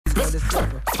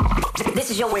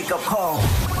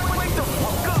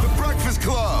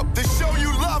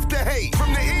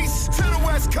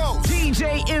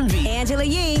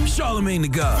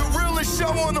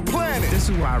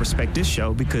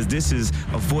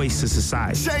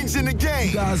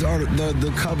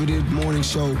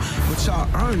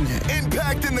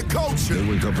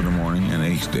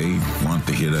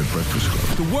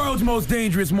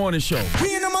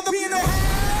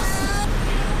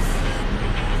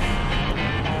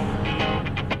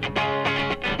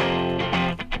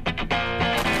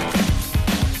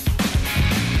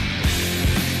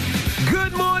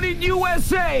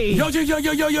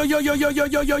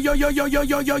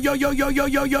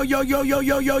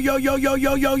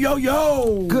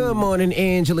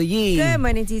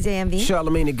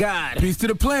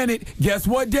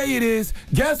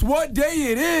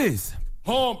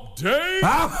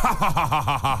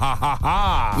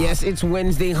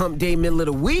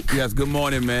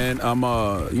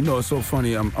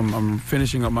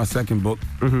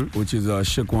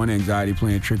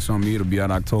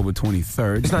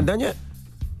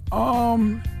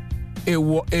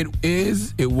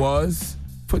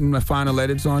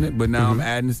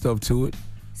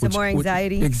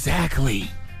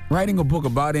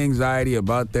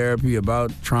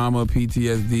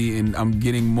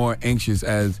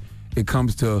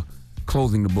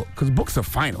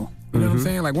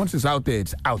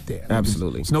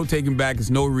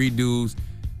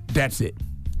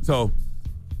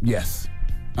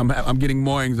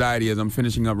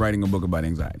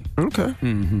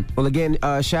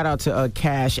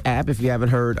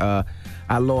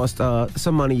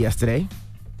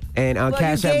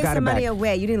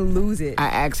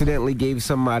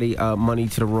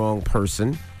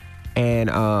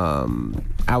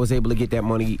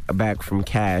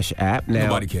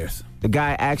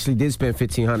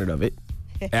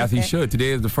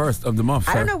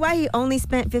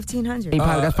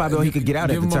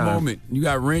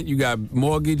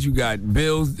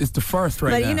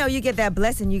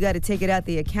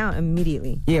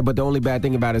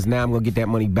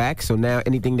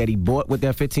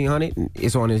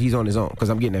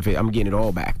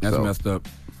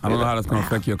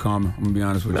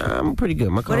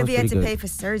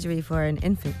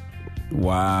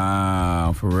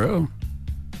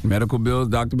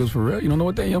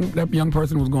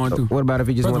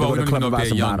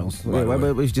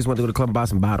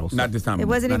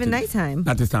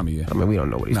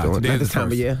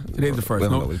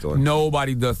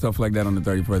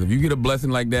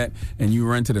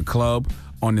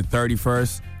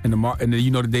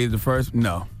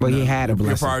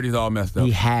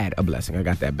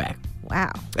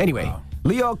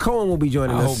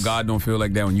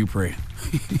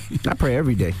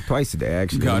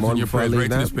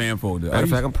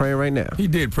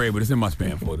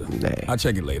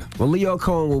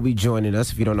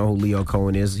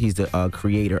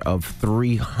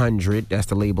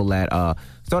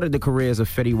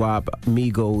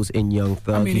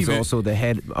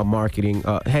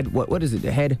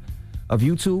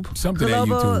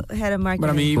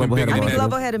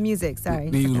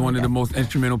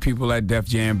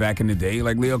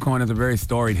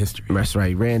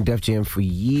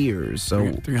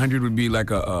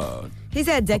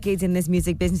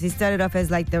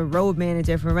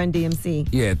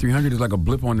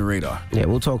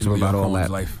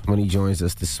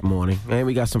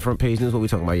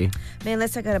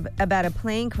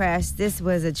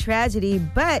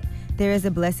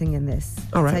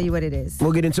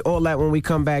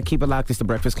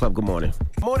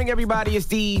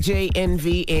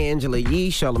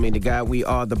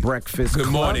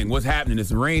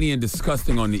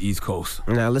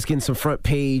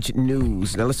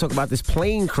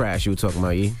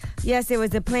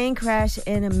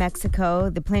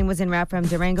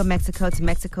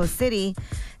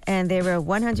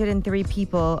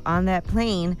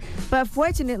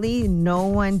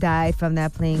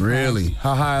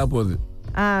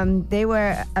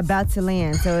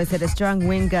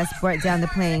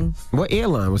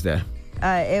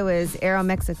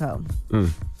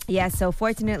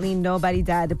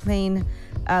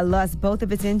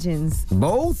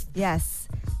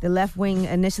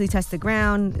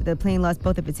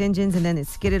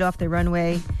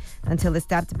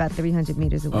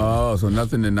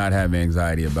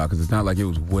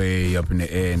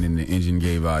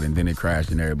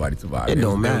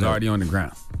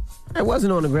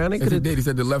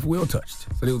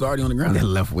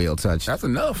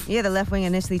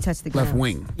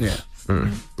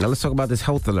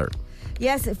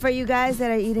Yes, for you guys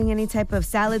that are eating any type of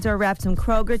salads or wraps from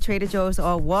Kroger, Trader Joe's,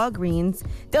 or Walgreens,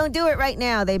 don't do it right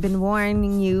now. They've been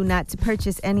warning you not to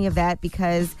purchase any of that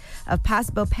because of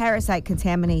possible parasite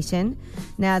contamination.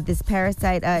 Now, this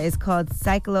parasite is called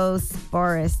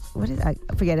Cyclosporus. What is I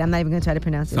forget it. I'm not even going to try to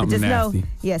pronounce it. Something but just nasty. know,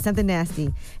 yeah, something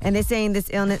nasty. And they're saying this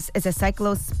illness is a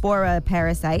Cyclospora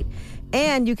parasite.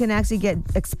 And you can actually get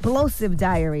explosive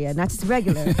diarrhea, not just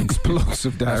regular.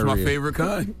 Explosive diarrhea. That's my favorite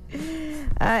kind.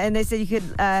 And they said you could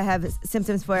have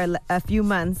symptoms for a few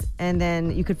months, and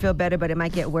then you could feel better, but it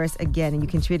might get worse again. And you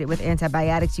can treat it with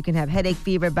antibiotics. You can have headache,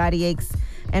 fever, body aches,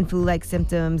 and flu-like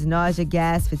symptoms, nausea,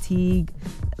 gas, fatigue,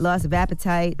 loss of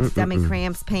appetite, stomach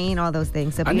cramps, pain, all those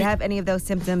things. So if you have any of those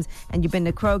symptoms and you've been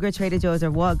to Kroger, Trader Joe's,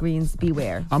 or Walgreens,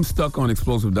 beware. I'm stuck on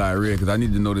explosive diarrhea because I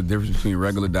need to know the difference between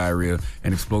regular diarrhea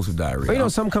and explosive diarrhea. Well,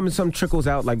 some trickles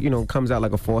out like, comes out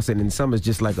like a faucet, and some is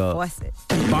just like a Faucet.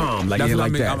 bomb, like, That's yeah,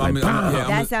 what like I that. mean. Like,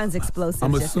 bomb. That sounds explosive.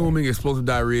 I'm just assuming explosive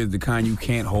diarrhea is the kind you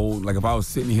can't hold. Like if I was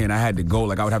sitting here and I had to go,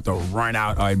 like I would have to run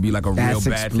out, or it'd be like a That's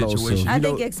real bad explosive. situation. I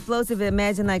think explosive.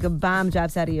 Imagine like a bomb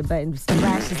drops out of your butt and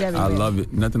splashes everywhere. I love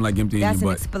it. Nothing like emptying That's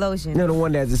your an butt. explosion. You know, the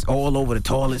one that's just all over the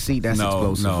toilet seat? That's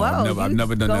explosive. No, Whoa, I've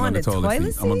never done go that on the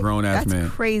toilet seat. I'm a grown ass That's man.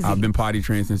 crazy. I've been potty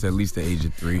trained since at least the age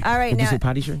of 3. All right, Did you now say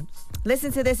potty train?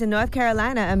 listen to this. In North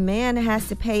Carolina, a man has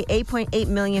to pay $8.8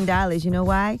 million. You know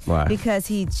why? Why? Because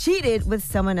he cheated with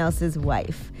someone else's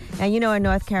wife. And in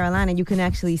North Carolina, you can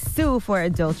actually sue for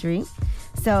adultery.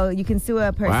 So you can sue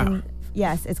a person. Wow.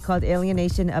 Yes, it's called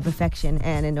alienation of affection.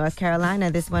 And in North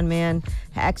Carolina, this one man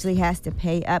actually has to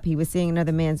pay up. He was seeing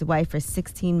another man's wife for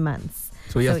 16 months.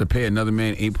 So he has to pay another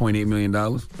man $8.8 million?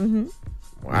 Mm-hmm.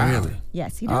 Wow. Really?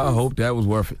 Yes, he does. I hope that was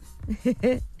worth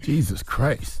it. Jesus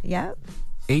Christ. Yep.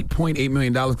 $8.8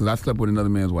 million because I slept with another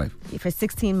man's wife. For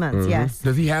 16 months, yes.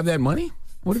 Does he have that money?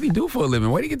 What does he do for a living?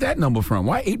 Where did he get that number from?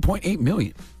 Why $8.8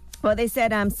 million? Well, they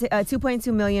said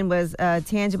 $2.2 million was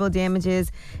tangible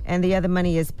damages, and the other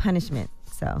money is punishment.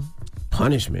 So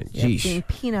Punishment. yeah, Jeez. being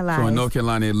penalized. So in North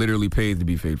Carolina, it literally pays to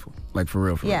be faithful. Like for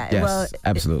real, for real. Yeah, Yes, well,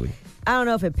 absolutely. I don't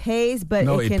know if it pays, but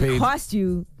No, it it can pays. cost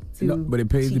you to. No, but it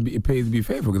pays cheat. to be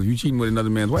faithful because if you're cheating with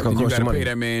another man's wife, gonna then you cost got you to pay money.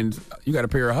 that man's. You got to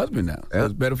pay her husband now. So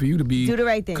it's better for you to be Do the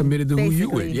right thing, committed to who you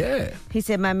basically. with. Yeah. He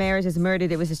said, my marriage is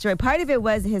murdered. It was destroyed. Part of it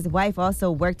was his wife also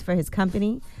worked for his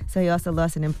company, so he also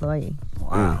lost an employee.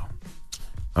 Wow.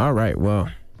 All right, well,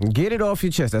 get it off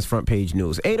your chest. That's front page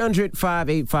news.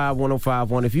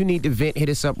 800-585-1051. If you need to vent, hit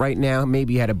us up right now.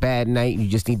 Maybe you had a bad night and you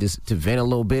just need to vent a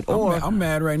little bit. Or I'm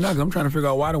mad right now because I'm trying to figure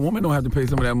out why the woman don't have to pay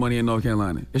some of that money in North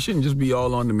Carolina. It shouldn't just be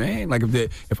all on the man. Like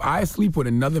if I sleep with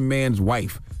another man's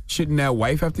wife, shouldn't that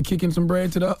wife have to kick in some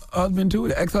bread to the husband too,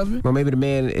 the ex-husband? well, maybe the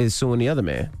man is suing the other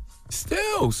man.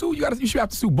 Still, sue. You should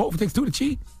have to sue both. It takes 2 to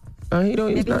cheat.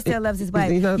 Maybe he still loves his wife.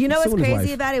 he's not You know what's suing his crazy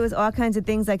wife. about it? It was all kinds of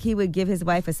things like he would give his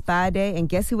wife a spa day, and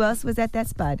guess who else was at that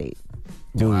spa date?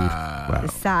 Dude. Wow. The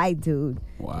side dude.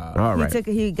 Wow. All right.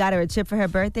 He got her a trip for her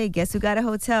birthday. Guess who got a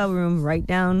hotel room right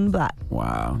down the block?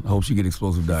 Wow. I hope she get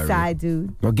explosive diarrhea. Side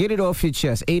dude. Well, get it off your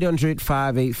chest.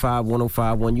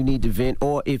 800-585-1051. You need to vent,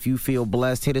 or if you feel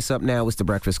blessed, hit us up now. It's The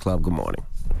Breakfast Club. Good morning.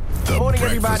 The Good morning,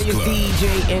 Breakfast everybody. It's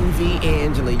Club. DJ Envy,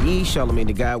 Angela Yee, Charlamagne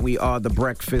the Guy. We are The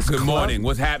Breakfast Good Club. morning.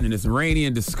 What's happening? It's rainy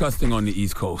and disgusting on the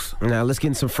East Coast. Now, let's get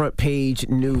in some front page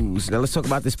news. Now, let's talk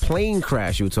about this plane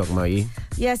crash you were talking about, Yee.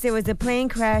 Yes, there was a plane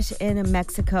crash in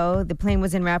Mexico. The plane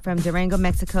was en route from Durango,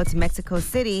 Mexico to Mexico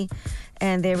City,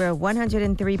 and there were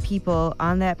 103 people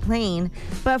on that plane.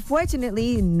 But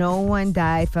fortunately, no one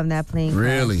died from that plane crash.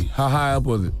 Really? How high up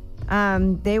was it?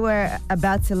 They were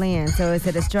about to land, so it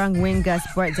said a strong wind gust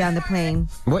brought down the plane.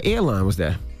 What airline was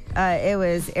that? It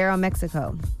was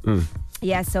Aeromexico.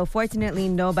 Yeah, so fortunately,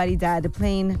 nobody died. The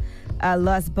plane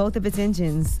lost both of its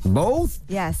engines. Both?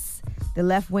 Yes. The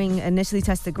left wing initially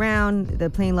touched the ground. The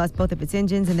plane lost both of its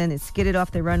engines, and then it skidded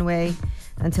off the runway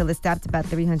until it stopped about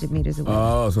 300 meters away.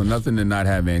 Oh, so nothing to not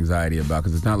have anxiety about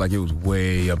because it's not like it was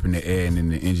way up in the air and then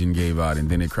the engine gave out and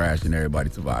then it crashed and everybody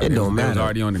survived. It don't It was matter.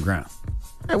 already on the ground.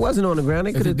 It wasn't on the ground.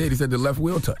 They Yes, could it have did. He said the left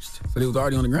wheel touched. So it was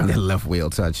already on the ground. the left wheel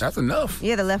touch. That's enough.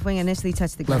 Yeah, the left wing initially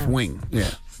touched the ground. Left wing, yeah.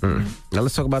 Now,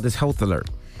 let's talk about this health alert.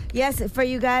 Yes, for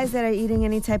you guys that are eating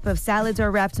any type of salads or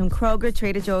wraps from Kroger,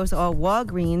 Trader Joe's, or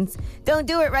Walgreens, don't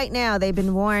do it right now. They've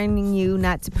been warning you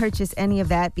not to purchase any of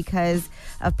that because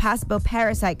of possible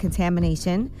parasite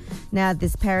contamination. Now,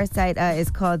 this parasite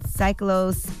is called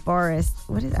Cyclosporus.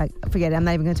 What is I forget it. I'm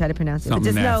not even going to try to pronounce it.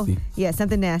 Something but just nasty. know, yeah,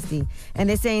 something nasty. And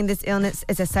they're saying this illness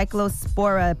is a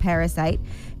Cyclospora parasite.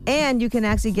 And you can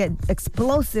actually get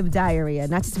explosive diarrhea,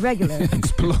 not just regular.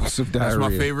 Explosive diarrhea.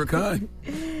 That's my favorite kind.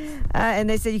 And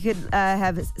they said you could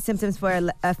have symptoms for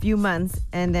a few months,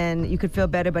 and then you could feel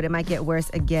better, but it might get worse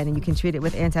again. And you can treat it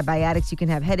with antibiotics. You can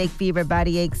have headache, fever,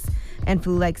 body aches, and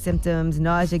flu-like symptoms,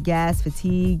 nausea, gas,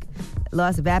 fatigue,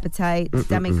 loss of appetite,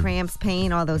 stomach cramps,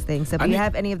 pain, all those things. So if you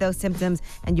have any of those symptoms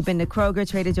and you've been to Kroger,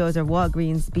 Trader Joe's, or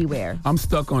Walgreens, beware. I'm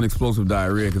stuck on explosive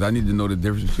diarrhea because I need to know the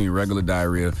difference between regular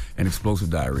diarrhea and explosive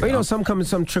diarrhea. Well, some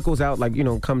trickles out like,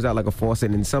 comes out like a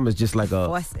faucet, and some is just like a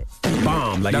faucet.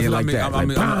 Bomb, like,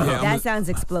 that. That sounds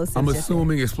explosive. I'm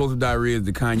assuming explosive diarrhea is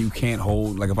the kind you can't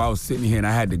hold. Like if I was sitting here and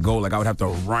I had to go, like I would have to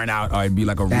run out, or it'd be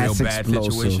like a real bad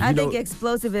situation. I think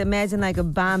explosive. Imagine like a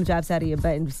bomb drops out of your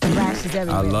butt and splashes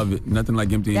everywhere. I love it. Nothing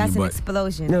like emptying your butt. That's an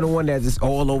explosion. The one that's just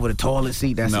all over the toilet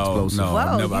seat. That's explosive. No,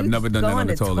 I've never done that on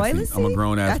the toilet seat. I'm a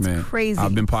grown ass man. That's crazy.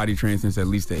 I've been potty trained since at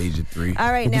least the age of 3.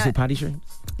 All right, Did now you say potty trained?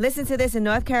 Listen to this. In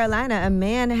North Carolina, a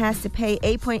man has to pay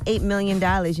 $8.8 million.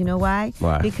 You know why?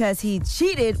 Why? Because he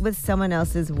cheated with someone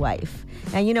else's wife.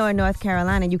 And you know, in North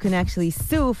Carolina, you can actually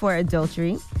sue for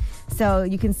adultery. So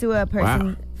you can sue a person.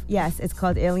 Wow. Yes, it's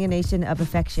called alienation of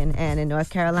affection. And in North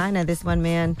Carolina, this one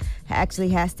man actually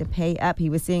has to pay up. He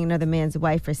was seeing another man's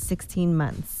wife for 16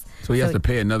 months. So he has to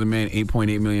pay another man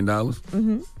 $8.8 million?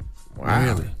 Mm-hmm. Wow.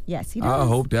 Really? Yes, he does. I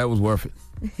hope that was worth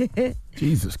it.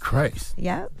 Jesus Christ.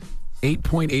 Yep.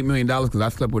 $8.8 million because I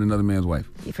slept with another man's wife.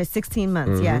 For 16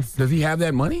 months, yes. Does he have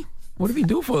that money? What does he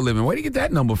do for a living? Where did he get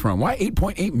that number from? Why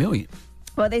 $8.8 million?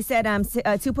 Well, they said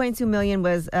 $2.2 million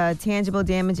was tangible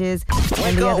damages,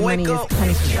 and the other money is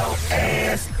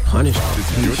punishment. Punishment.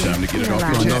 This is your time to get it off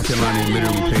your chest. North Carolina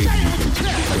literally pays you.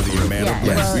 Whether you're a man or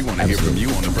woman, we want to hear from you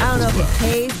on the I don't know Breakfast if Club. it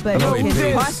pays, but it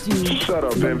can cost you. Shut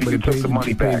up, man. But You took the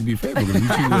money back. to be faithful because you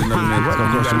cheated with another man's wife.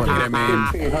 You got to pay that man.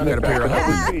 You got to pay her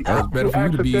husband. It's better for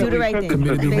you to be Do the right thing.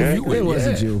 committed to who you It with.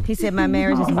 wasn't you. He said, my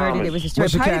marriage is murdered. It was destroyed.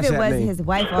 What's your Part of Cash it App was name? his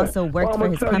wife also worked for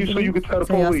his tell you company, so you can tell the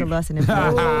so he also police. lost an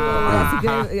employee. That's a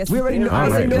good. We already know.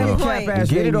 That's a Alright, good well, point.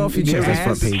 Get it off your chest. That's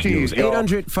front page news. Cheese, y'all.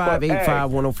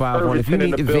 800-585-1051. If you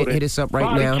need to vent, hit us up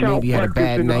right now. Maybe you had a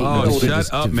bad night. Oh, You know, shut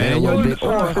just up, to man. vent a little bit.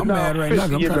 I'm mad right now. I'm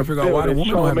trying to figure out why the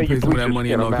woman don't have to pay some of that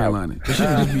money in North Carolina. It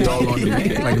shouldn't just be all on me.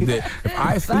 Like if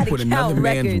I sleep with another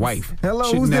man's wife, Hello,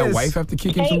 shouldn't who's that this? wife have to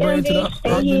kick in some bread to the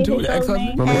husband too, the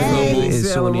ex-husband? Hey,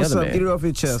 Still, Salem, the what's other up? man. Get it off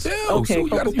your chest. Still, so you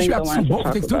should have to sue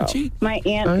both. Takes two to cheat. My aunt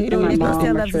he and don't my need He to mom still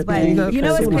are loves his tripping. wife. You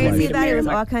know what's Because crazy he about it? It was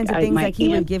all kinds of things. My Like he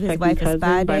would aunt, give his second wife a cousin spa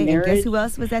by day, and guess marriage, who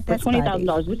else was at for that spa day?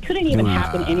 $20,000, which couldn't even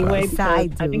happen anyway. Because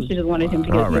Side I think dude. she just wanted him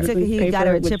to All get right. the He got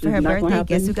her a paper, trip for which her is not gonna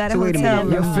birthday. Guess who happen. got a So wait a hotel?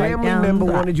 minute. Your room family right down member the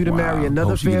block. wanted you to marry another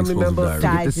Hope she gets family member exposed to to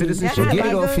get the Side dude. citizenship. That's Get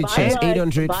it not off your by chest. blood.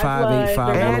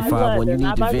 800-585-1051. When you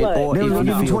need to vent, or They if don't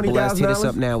you give feel blessed, hit us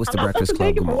up now. It's the I'm not Breakfast supposed to Club.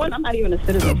 take it Good for one. morning. I'm not even a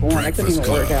citizen for one. I couldn't even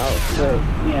Breakfast work out. But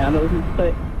yeah,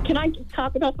 but can I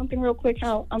talk about something real quick?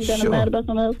 How I'm gonna mad about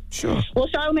some of those? Sure. Well,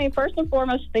 Charlamagne, first and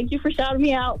foremost, thank you for shouting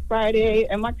me out Friday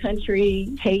and my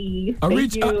country. Hey,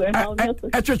 thank you. And all the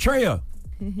Eritrea.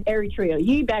 Eritrea.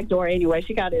 Ye backdoor anyway.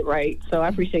 She got it right. So I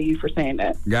appreciate you for saying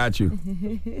that. Got you.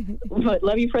 But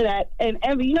love you for that. And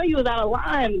Emma, you know you was out of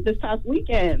line this past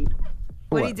weekend.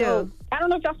 What'd he do? I don't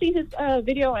know if y'all seen his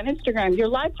video on Instagram. Your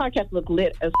live podcast looked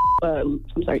lit as I'm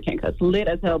sorry, can't cuss. Lit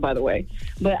as hell, by the way.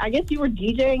 But I guess you were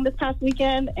DJing this past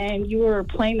weekend and you were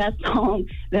playing that song,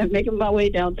 that Making My Way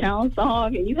Downtown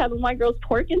song, and you had the white girls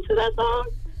twerking to that song.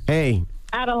 Hey.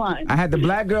 Out of line. I had the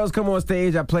black girls come on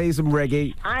stage. I played some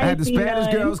reggae. I had the ain't seen Spanish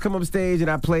none. girls come up stage, and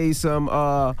I played some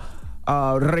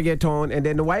reggaeton. And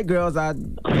then the white girls, I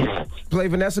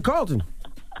played Vanessa Carlton.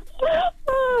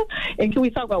 And can we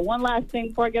talk about one last thing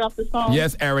before I get off the song?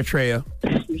 Yes, Eritrea.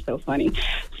 You're so funny.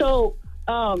 So,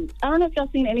 I don't know if y'all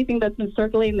seen anything that's been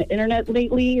circulating the internet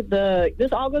lately.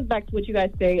 This all goes back to what you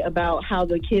guys say about how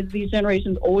the kids these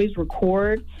generations always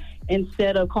record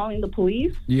instead of calling the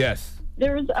police. Yes.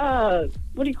 There's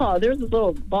what do you call it? There's this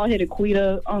little bald-headed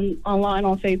Quita online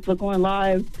on Facebook going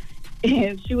live,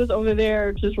 and she was over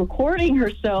there just recording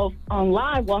herself on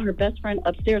live while her best friend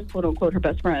upstairs, quote unquote, her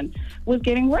best friend, was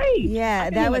getting raped. Yeah,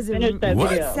 that was it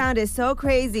video. sounded so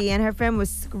crazy, and her friend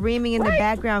was screaming in the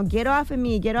background, "Get off of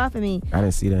me! Get off of me!" I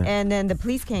didn't see that. And then the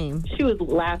police came. She was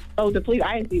laughing. Oh, the police!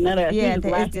 I didn't see none of that. Yeah, she was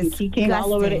it's laughing. She came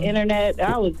all over the disgusting. internet.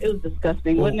 It was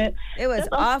disgusting, wasn't it? It was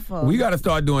awful. We got to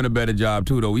start doing a better job,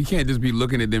 too, though. We can't just be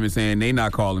looking at them and saying they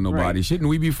not calling nobody. Right. Shouldn't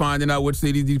we be finding out what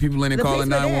cities these people in and the police calling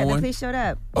were there. The 911? police showed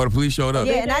up. Oh, the police showed up.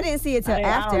 Yeah, and I didn't see it till I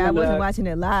after. don't I wasn't know. watching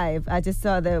it live. I just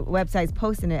saw the websites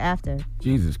posting it after.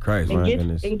 Jesus Christ. And My get,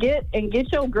 goodness. and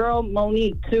get your girl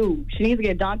Monique too. She needs to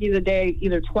get donkeys a day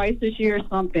either twice this year or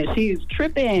something. She's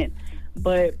tripping,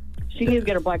 but she needs to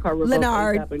get her black card revoked.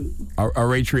 Leonard.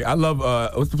 Eritrea. I love,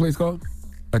 what's the place called?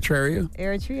 Eritrea?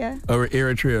 Eritrea.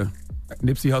 Eritrea.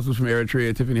 Nipsey Hussle's from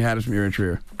Eritrea. Tiffany Haddish from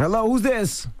Eritrea. Hello, who's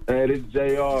this? Hey, this is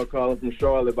JR calling from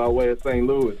Charlotte by way of St.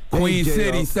 Louis. Queen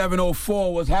City,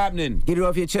 704. What's happening? Get it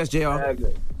off your chest, JR.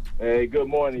 Hey, good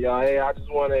morning, y'all. Hey, I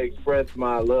just want to express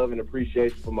my love and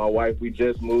appreciation for my wife. We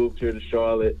just moved here to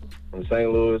Charlotte from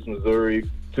St. Louis, Missouri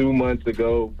 2 months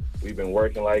ago. We've been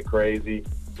working like crazy.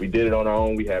 We did it on our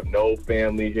own. We have no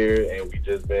family here, and we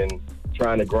just been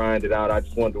trying to grind it out. I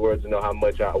just want the world to know how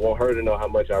much I want her to know how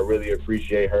much I really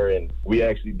appreciate her. And we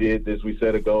actually did this. We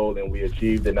set a goal and we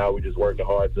achieved it. Now we're just working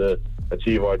hard to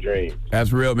achieve our dream.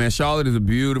 That's real, man. Charlotte is a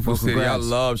beautiful city. I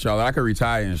love Charlotte. I could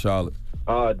retire in Charlotte.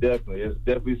 Definitely. It's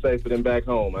definitely safer than back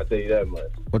home. I tell you that much.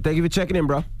 Well, thank you for checking in,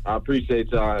 bro. I appreciate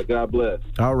y'all. God bless.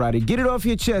 All righty. Get it off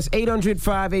your chest.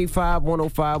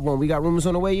 800-585-1051. We got rumors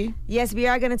on the way, Yee? Yes, we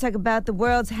are going to talk about the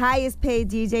world's highest paid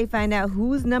DJ, find out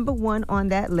who's number one on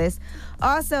that list.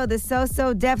 Also, the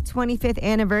So Def 25th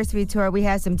anniversary tour. We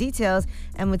have some details,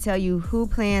 and we'll tell you who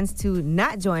plans to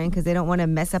not join because they don't want to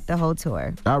mess up the whole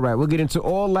tour. All right. We'll get into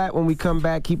all that when we come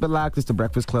back. Keep it locked. It's The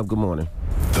Breakfast Club. Good morning.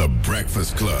 The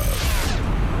Breakfast Club.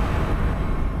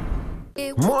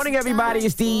 Morning, everybody.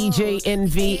 It's DJ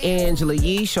NV, Angela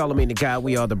Yee, Charlamagne the Guy.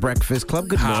 We are The Breakfast Club.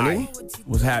 Good morning.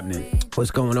 What's happening?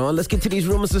 What's going on? Let's get to these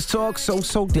rumors. Let's talk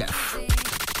So Def.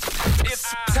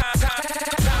 It's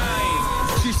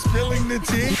time. She's spilling the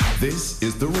tea. This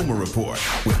is The Rumor Report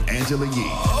with Angela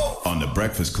Yee on The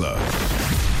Breakfast Club.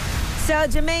 So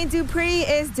Jermaine Dupri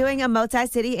is doing a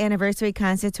multi-city anniversary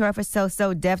concert tour for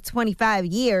So Def, 25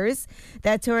 years.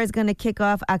 That tour is going to kick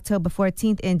off October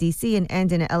 14th in D.C. and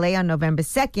end in L.A. on November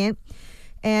 2nd.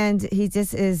 And he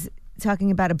just is talking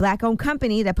about a black-owned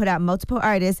company that put out multiple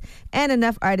artists and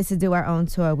enough artists to do our own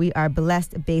tour. We are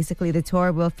blessed, basically. The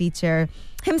tour will feature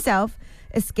himself,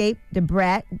 Escape, Da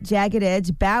Brat, Jagged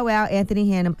Edge, Bow Wow,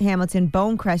 Anthony Hamilton,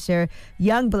 Bone Crusher,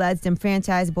 Young Bloods, Them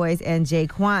Franchise Boys, and Jay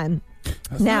Quan.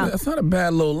 That's not a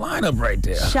bad little lineup right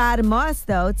there. Shad Moss,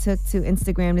 though, took to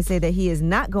Instagram to say that he is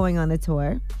not going on the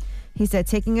tour. He said,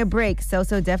 taking a break. So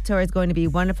Def Tour is going to be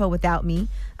wonderful without me.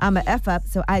 I'm a F up,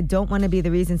 so I don't want to be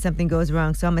the reason something goes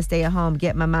wrong. So I'm going to stay at home,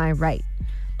 get my mind right.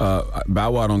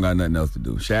 Bow Wow don't got nothing else to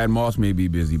do. Shad Moss may be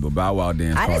busy, but Bow Wow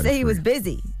dance. I didn't say he was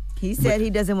busy. He said he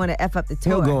doesn't want to F up the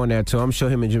tour. He'll go on that tour. I'm sure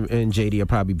him and JD are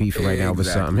probably beefing right now over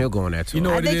something. He'll go on that tour. You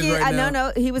know what it is right now?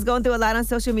 No, he was going through a lot on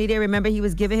social media. Remember, he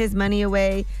was giving his money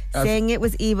away, saying it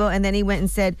was evil, and then he went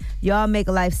and said, y'all make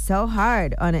life so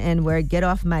hard on an N-word. Get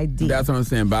off my D. That's what I'm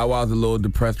saying. Bow Wow's a little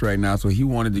depressed right now, so he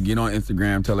wanted to get on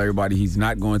Instagram, tell everybody he's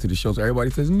not going to the show. So everybody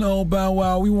says, no, Bow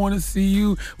Wow, we want to see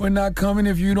you. We're not coming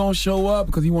if you don't show up,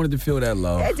 because he wanted to feel that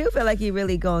love. I do feel like he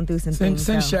really going through some things.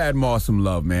 Send Shad Moss some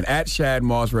love, man. At Shad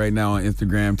Moss right now on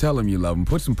Instagram. Tell him you love him.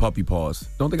 Put some puppy paws.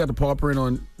 Don't they got the paw print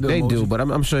on the They emoji? do, but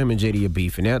I'm sure him and JD are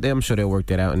beefing. I'm sure they'll work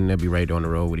that out and they'll be right on the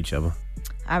road with each other.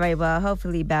 All right, well,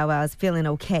 hopefully Bow Wow is feeling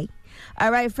okay.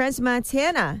 All right, French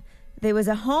Montana. There was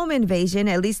a home invasion.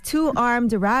 At least 2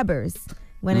 armed robbers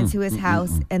went into his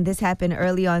house, and this happened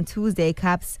early on Tuesday.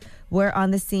 Cops were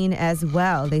on the scene as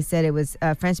well. They said it was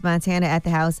French Montana at the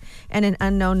house, and an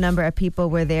unknown number of people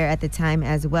were there at the time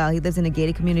as well. He lives in a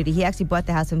gated community. He actually bought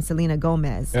the house from Selena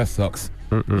Gomez. That sucks.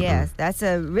 Yes, that's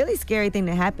a really scary thing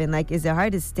to happen. Like, is it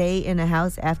hard to stay in a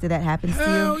house after that happens to you?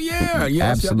 Hell yeah.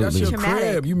 Yes, Absolutely. that's your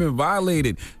Traumatic. crib. You've been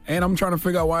violated. And I'm trying to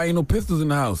figure out why ain't no pistols in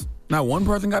the house. Not one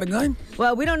person got a gun?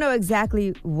 Well, we don't know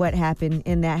exactly what happened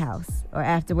in that house or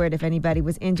afterward, if anybody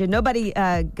was injured. Nobody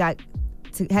had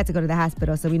to go to the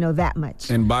hospital, so we know that much.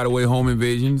 And by the way, home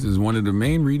invasions is one of the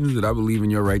main reasons that I believe in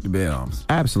your right to bear arms.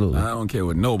 Absolutely. I don't care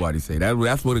what nobody say.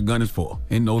 That's what a gun is for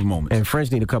in those moments. And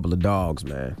French need a couple of dogs,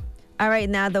 man. All right,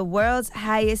 now the world's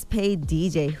highest paid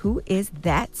DJ. Who is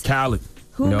that? Khaled.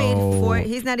 Who made 4?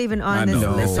 He's not even on this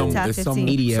list of top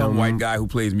 15. Some white guy who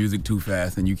plays music too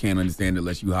fast, and you can't understand it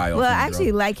unless you high off. Well, I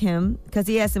actually like him because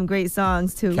he has some great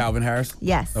songs too. Calvin Harris?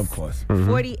 Yes. Of course.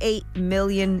 $48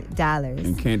 million.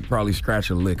 And can't probably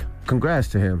scratch a lick. Congrats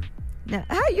to him. Now,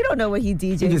 how you don't know what he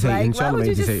DJs just like? hating. Why would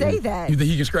you Charlamagne just just say hating. that? You think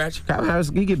he can scratch? Calvin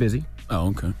Harris, he get busy. Oh,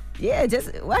 okay. Yeah,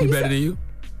 just why He you better say? than you?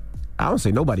 I don't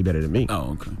say nobody better than me.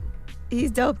 Oh, okay.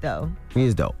 He's dope though. He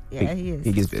is dope. Yeah, he is.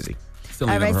 He gets busy. Still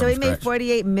All ain't right, never so heard he him made scratch.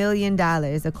 $48 million,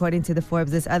 according to the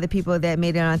Forbes list. Other people that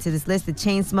made it onto this list, the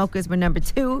Chainsmokers were number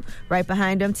 2, right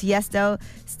behind them. Tiesto,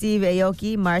 Steve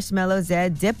Aoki, Marshmello,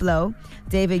 Zed, Diplo,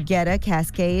 David Guetta,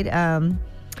 Cascade.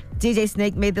 DJ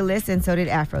Snake made the list, and so did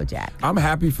Afrojack. I'm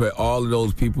happy for all of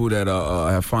those people that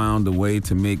have found a way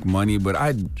to make money, but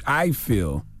I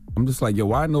feel I'm just like, yo,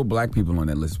 why no black people on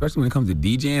that list? Especially when it comes to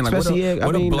DJing. Like,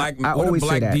 what are black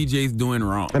DJs doing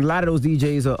wrong? And a lot of those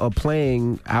DJs are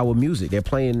playing our music. They're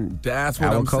playing That's what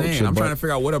our I'm culture, saying. I'm trying to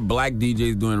figure out what are black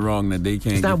DJs doing wrong that they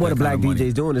can't. It's not what a black DJ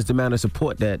is doing. It's the amount of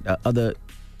support that other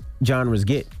genres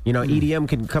get. You know, EDM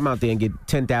can come out there and get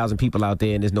 10,000 people out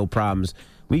there and there's no problems.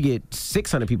 We get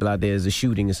 600 people out there as a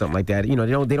shooting or something like that. You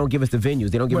know, they don't give us the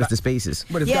venues. They don't give us the spaces.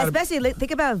 But especially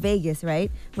think about Vegas,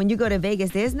 right? When you go to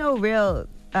Vegas, there's no real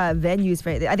venues for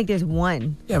it. I think there's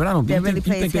one. Yeah, but I don't think, you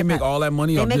think they make all that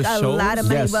money off just shows? They make a lot of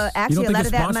money. Yes. Well, actually, a lot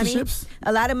of that money,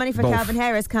 a lot of money for Calvin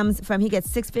Harris comes from, he gets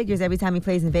 6 figures every time he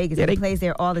plays in Vegas. Yeah, he plays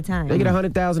there all the time. They get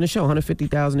 100,000 a show,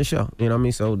 150,000 a show. You know what I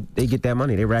mean? So they get that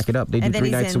money. They rack it up. They do 3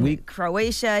 nights a week.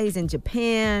 Croatia, he's in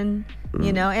Japan,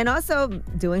 you know, and also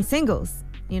doing singles.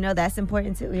 You know, that's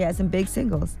important too. He has some big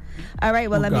singles. All right,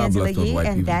 well, I'm Angela Yee,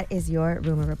 and that is your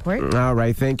Rumor Report. All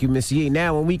right, thank you, Miss Yee.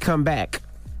 Now, when we come back,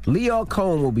 Lyor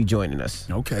Cohen will be joining us.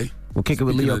 Okay. We'll kick it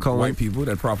with Lyor Cohen. White people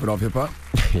that profit off hip-hop?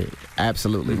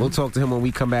 Absolutely. We'll talk to him when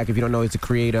we come back. If you don't know, he's the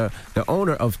creator, the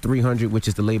owner of 300, which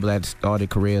is the label that started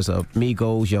careers of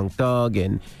Migos, Young Thug,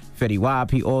 and Fetty Wap.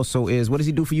 He also is, what does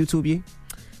he do for YouTube, Yee?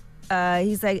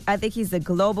 He's like, I think he's the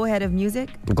global head of music.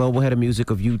 The global head of music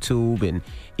of YouTube, and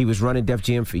he was running Def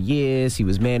Jam for years. He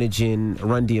was managing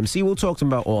Run DMC. We'll talk to him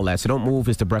about all that. So don't move.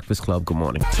 It's the Breakfast Club. Good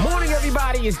morning. Morning,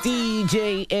 everybody. It's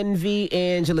DJ NV,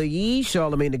 Angela Yee,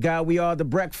 Charlamagne the Guy. We are the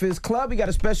Breakfast Club. We got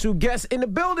a special guest in the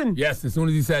building. Yes, as soon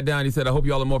as he sat down, he said, I hope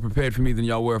y'all are more prepared for me than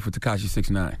y'all were for Tekashi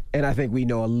 6ix9ine. And I think we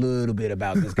know a little bit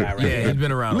about this guy right Yeah, he's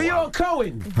been around Lyor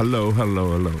Cohen. Hello.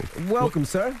 Welcome,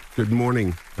 sir. Good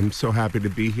morning. I'm so happy to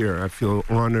be here. I feel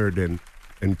honored and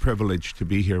privileged to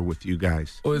be here with you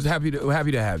guys. Oh, it's happy to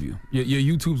have you.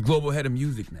 You're YouTube's global head of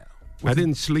music now. I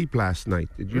didn't sleep last night.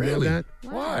 Did you know that?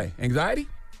 Why? Anxiety?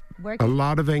 A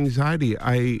lot of anxiety.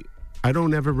 I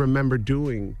don't ever remember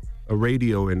doing a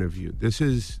radio interview. This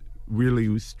is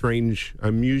really strange.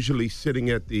 I'm usually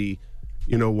sitting at the,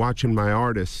 watching my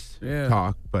artists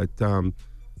talk, but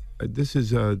this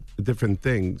is a different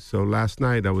thing. So last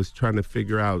night I was trying to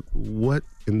figure out what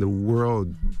in the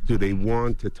world do they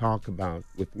want to talk about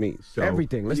with me. So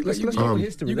everything. Let's go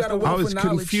history. I was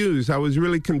confused. I was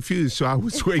really confused. So I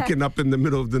was waking up in the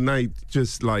middle of the night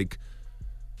just like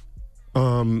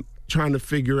trying to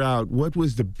figure out what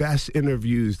was the best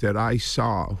interviews that I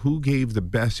saw. Who gave the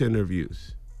best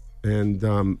interviews?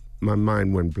 And my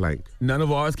mind went blank. None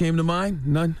of ours came to mind?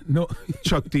 None? No.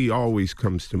 Chuck D always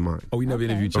comes to mind. Oh, we never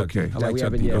interviewed Chuck D. I like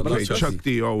Chuck D. Okay, Chuck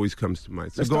D always comes to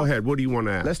mind. So go ahead. What do you want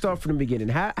to ask? Let's start from the beginning.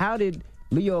 How did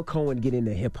Lyor Cohen get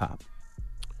into hip-hop?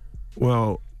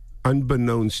 Well,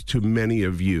 unbeknownst to many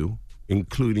of you,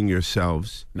 including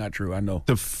yourselves. Not true, I know.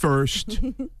 The first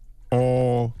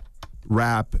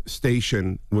all-rap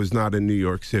station was not in New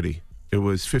York City. It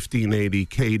was 1580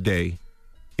 K-Day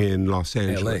in Los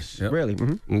Angeles. LA. Yep. Really?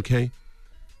 Mm-hmm. Okay.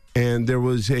 And there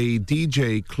was a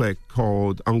DJ clique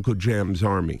called Uncle Jam's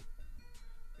Army.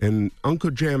 And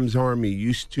Uncle Jam's Army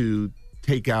used to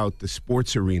take out the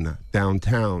sports arena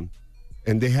downtown,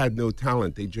 and they had no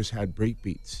talent. They just had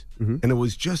breakbeats. Mm-hmm. And it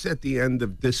was just at the end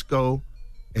of disco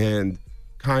and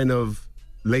kind of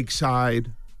Lakeside,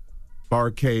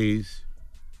 Barcades.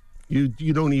 You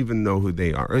don't even know who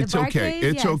they are. It's okay.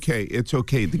 It's okay. It's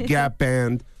okay. The Gap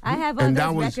Band. I have all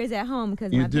those records at home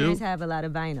because my parents have a lot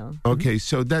of vinyl. Okay,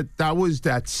 so that was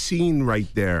that scene right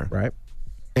there. Right.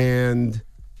 And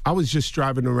I was just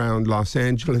driving around Los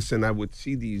Angeles and I would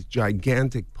see these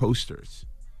gigantic posters.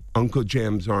 Uncle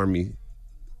Jam's Army,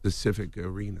 Pacific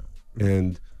Arena,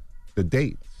 and the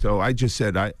date. So I just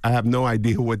said, I have no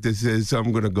idea what this is, so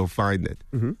I'm going to go find it.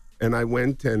 Mm-hmm. And I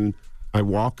went and I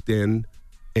walked in,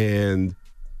 and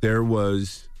there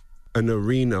was an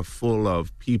arena full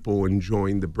of people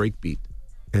enjoying the breakbeat.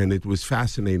 And it was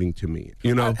fascinating to me.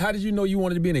 How did you know you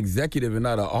wanted to be an executive and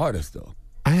not an artist, though?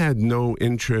 I had no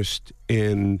interest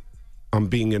in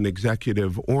being an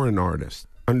executive or an artist.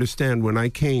 Understand, when I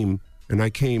came in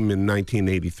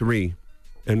 1983,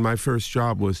 and my first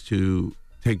job was to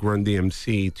take Run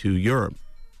DMC to Europe.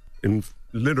 And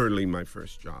literally my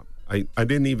first job. I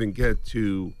didn't even get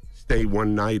to stay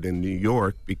one night in New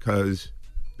York because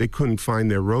they couldn't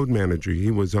find their road manager. He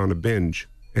was on a binge,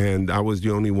 and I was the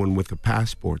only one with a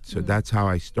passport. So that's how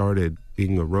I started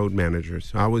being a road manager.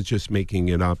 So I was just making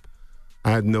it up. I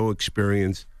had no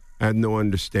experience. I had no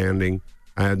understanding.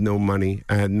 I had no money.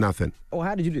 I had nothing. Oh,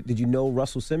 how did you know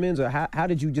Russell Simmons, or how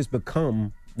did you just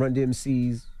become Run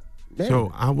DMC's manager?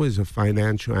 So I was a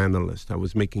financial analyst. I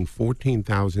was making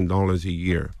 $14,000 a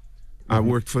year. Mm-hmm. I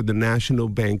worked for the National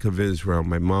Bank of Israel.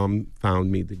 My mom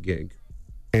found me the gig.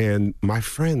 And my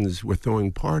friends were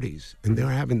throwing parties, and they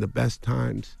were having the best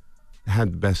times.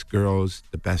 had the best girls,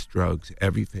 the best drugs,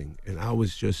 everything. And I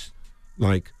was just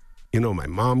like, my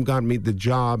mom got me the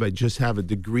job. I just have a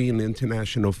degree in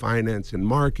international finance and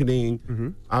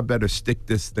marketing. I better stick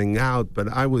this thing out. But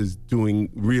I was doing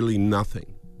really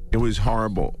nothing. It was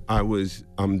horrible.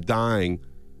 I'm dying.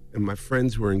 And my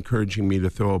friends were encouraging me to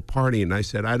throw a party. And I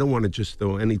said, I don't want to just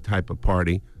throw any type of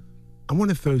party. I want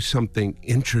to throw something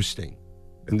interesting.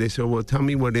 And they said, well, tell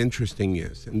me what interesting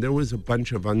is. And there was a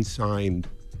bunch of unsigned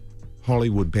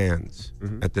Hollywood bands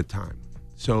at the time.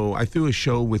 So I threw a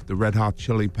show with the Red Hot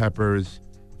Chili Peppers,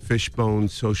 Fishbone,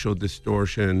 Social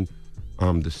Distortion,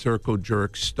 the Circle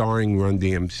Jerks, starring Run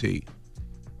DMC.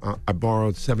 I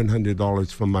borrowed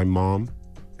 $700 from my mom.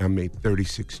 I made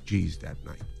 36 G's that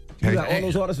night. Okay? You got all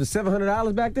those orders for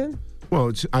 $700 back then?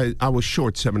 Well, I was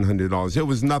short $700. It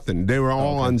was nothing. They were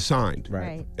all unsigned.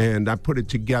 Right. And I put it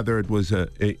together. It was a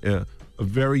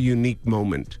very unique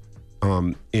moment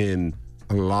in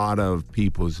a lot of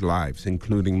people's lives,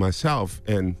 including myself.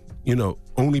 And,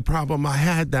 only problem I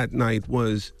had that night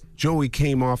was Joey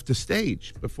came off the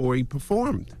stage before he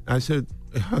performed. I said,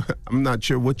 I'm not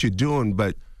sure what you're doing,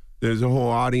 but there's a whole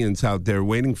audience out there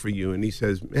waiting for you. And he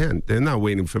says, man, they're not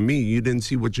waiting for me. You didn't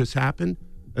see what just happened?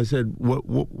 I said,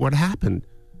 what happened?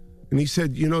 And he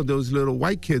said, those little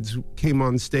white kids came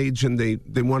on stage and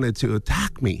they wanted to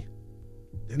attack me.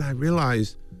 Then I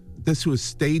realized this was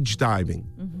stage diving.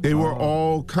 They were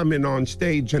all coming on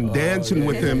stage and dancing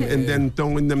with him and then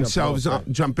throwing themselves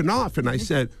jumping off. And I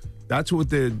said, that's what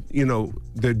they're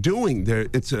doing. They're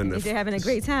having a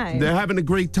great time. They're having a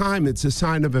great time. It's a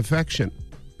sign of affection.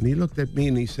 And he looked at me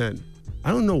and he said,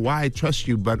 I don't know why I trust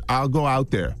you, but I'll go out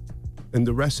there. And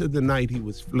the rest of the night, he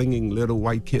was flinging little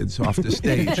white kids off the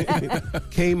stage.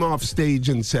 Came off stage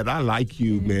and said, I like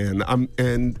you, man.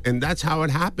 And that's how it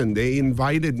happened. They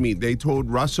invited me. They told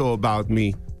Russell about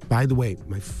me. By the way,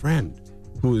 my friend,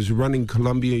 who is running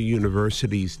Columbia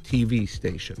University's TV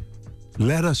station,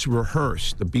 let us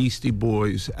rehearse the Beastie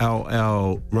Boys,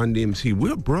 LL, Run DMC. We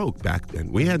were broke back then.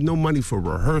 We had no money for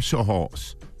rehearsal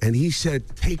halls. And he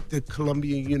said, take the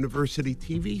Columbia University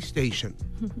TV station.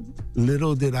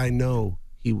 Little did I know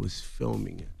he was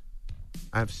filming it.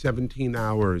 I have 17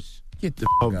 hours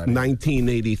of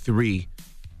 1983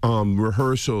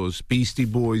 rehearsals, Beastie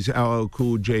Boys, LL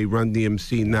Cool J, Run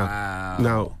DMC.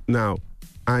 Now,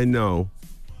 I know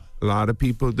a lot of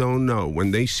people don't know.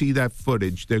 When they see that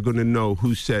footage, they're going to know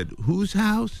who said, whose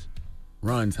house?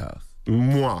 Run's house.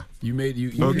 Moi. You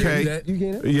okay? That? You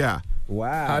get it? Yeah.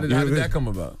 Wow. How did that come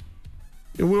about?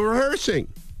 We were rehearsing.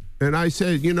 And I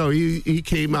said, he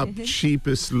came up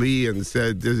sheepishly and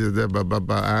said, this is the blah, blah,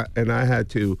 blah. And I had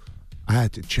to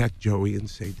check Joey and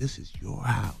say, this is your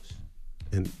house.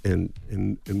 And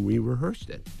we rehearsed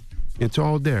it. It's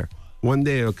all there. One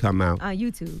day it'll come out. On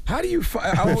YouTube. How do you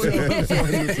find?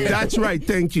 That's right.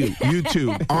 Thank you.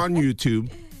 YouTube. On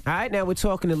YouTube. All right, now we're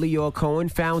talking to Lyor Cohen,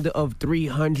 founder of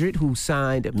 300, who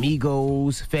signed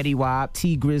Migos, Fetty Wap,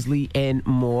 T Grizzly, and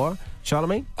more.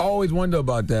 Charlamagne? I always wonder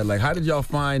about that. Like, how did y'all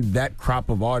find that crop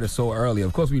of artists so early?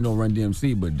 Of course, we know Run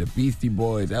DMC, but the Beastie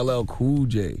Boys, LL Cool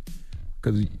J,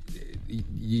 because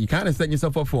you kind of setting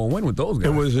yourself up for a win with those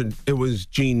guys. It was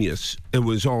genius. It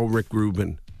was all Rick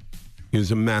Rubin. He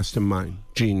was a mastermind,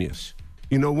 genius.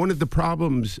 One of the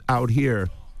problems out here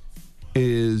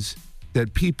is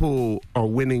that people are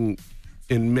winning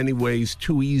in many ways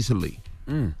too easily.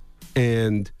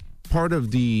 And part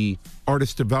of the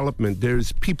artist development,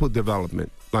 there's people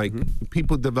development. Like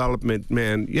people development,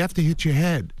 man, you have to hit your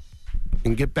head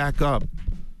and get back up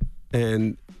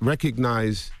and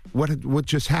recognize what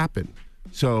just happened.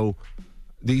 So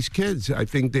these kids, I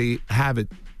think they have it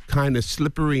kind of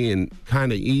slippery and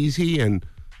kind of easy. And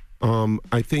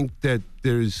I think that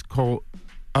there's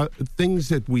things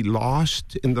that we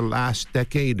lost in the last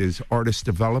decade is artist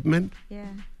development. Yeah.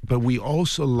 But we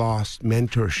also lost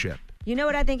mentorship. You know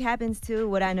what I think happens too?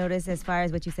 What I noticed as far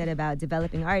as what you said about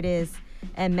developing artists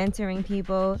and mentoring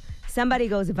people. Somebody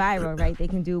goes viral, right? They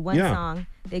can do one song,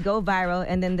 they go viral,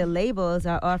 and then the labels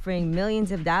are offering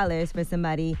millions of dollars for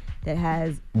somebody that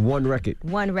has one record.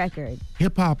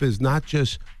 Hip hop is not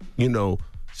just,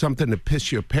 something to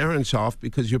piss your parents off,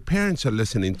 because your parents are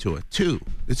listening to it too.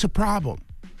 It's a problem.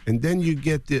 And then you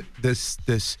get this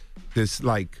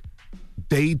like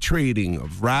day trading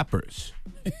of rappers.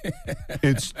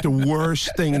 It's the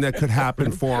worst thing that could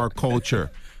happen for our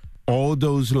culture. All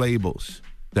those labels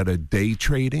that are day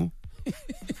trading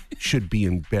should be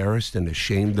embarrassed and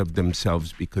ashamed of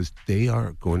themselves, because they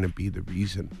are going to be the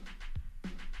reason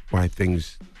why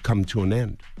things come to an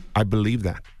end. I believe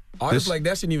that. Artists like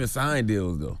that shouldn't even sign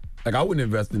deals, though. Like, I wouldn't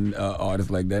invest in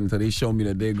artists like that until they show me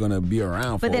that they're going to be around for a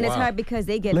while. But then it's hard because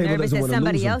they get Label nervous doesn't that wanna lose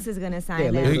somebody them. else is going to sign Yeah,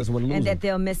 label them doesn't wanna lose and them. that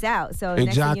they'll miss out. So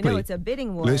next thing you know, it's a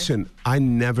bidding war. Listen, I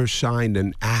never signed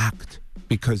an act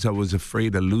because I was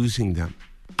afraid of losing them.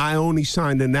 I only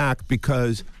signed an act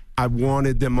because I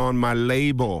wanted them on my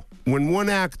label. When one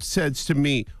act says to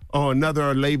me, oh,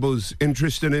 another label's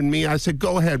interested in me, I said,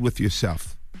 go ahead with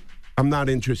yourself. I'm not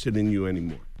interested in you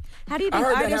anymore. How do you I think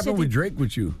heard that artists happened should with Drake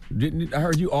with you. I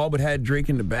heard you all but had Drake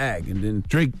in the bag, and then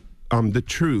Drake, the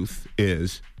truth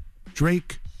is,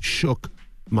 Drake shook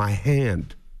my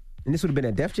hand. And this would have been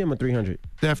at Def Jam or 300?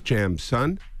 Def Jam,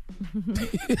 son.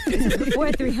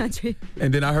 Before 300.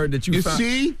 And then I heard that You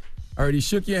see? I heard he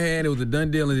shook your hand. It was a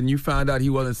done deal, and then you found out he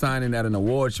wasn't signing at an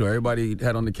award show. Everybody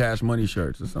had on the Cash Money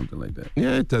shirts or something like that.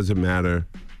 Yeah, it doesn't matter.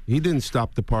 He didn't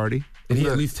stop the party. Did he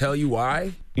at least tell you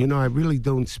why? You know, I really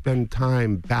don't spend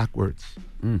time backwards.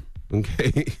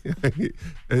 Okay?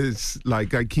 It's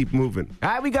like I keep moving. All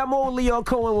right, we got more Lyor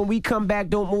Cohen. When we come back,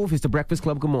 don't move. It's The Breakfast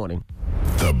Club. Good morning.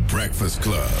 The Breakfast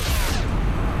Club.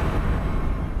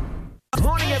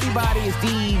 Morning, everybody. It's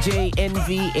DJ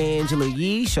Envy, Angela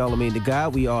Yee, Charlamagne the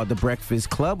God. We are The Breakfast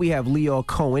Club. We have Lyor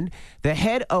Cohen, the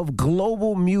head of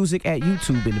global music at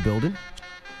YouTube, in the building.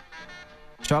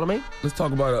 Charlamagne? Let's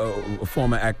talk about a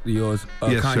former actor of yours,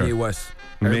 Yes, Kanye sir. West.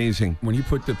 Amazing. When he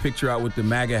put the picture out with the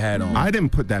MAGA hat on. I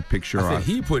didn't put that picture I on. said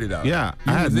he put it out. Yeah,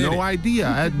 You I had was in no it. idea.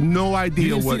 I had no idea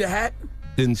You didn't what. see the hat?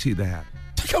 Didn't see the hat.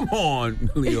 Come on,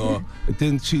 Lyor. I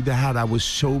didn't see the hat. I was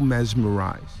so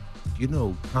mesmerized. You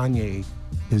know, Kanye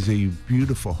is a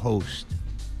beautiful host.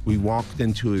 We walked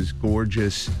into his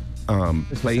gorgeous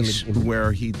place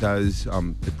where he does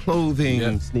the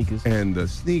clothing, sneakers, and the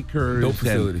sneakers. Dope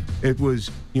facility. And it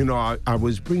was, you know, I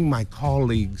was bringing my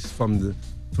colleagues from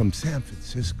San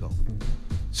Francisco.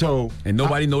 So and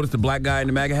nobody noticed the black guy in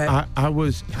the MAGA hat? I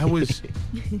was,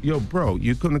 yo, bro,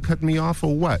 you gonna cut me off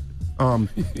or what?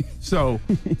 So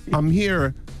I'm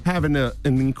here having an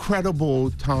incredible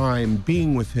time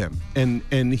being with him,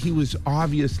 and he was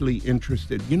obviously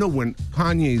interested. You know, when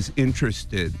Kanye's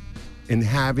interested in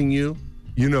having you,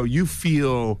 you know, you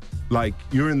feel like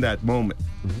you're in that moment.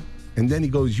 And then he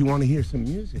goes, you want to hear some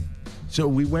music? So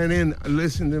we went in,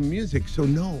 listened to music. So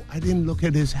no, I didn't look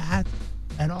at his hat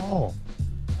at all.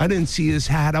 I didn't see his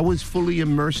hat. I was fully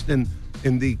immersed in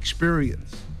the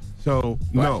experience. So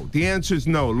no, the answer is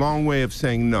no. Long way of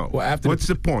saying no. Well, what's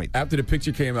the point? After the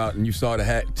picture came out and you saw the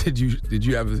hat, did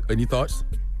you have any thoughts?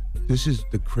 This is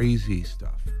the crazy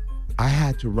stuff. I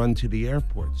had to run to the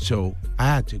airport, so I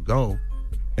had to go,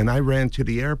 and I ran to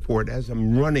the airport as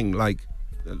I'm running like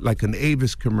an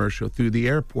Avis commercial through the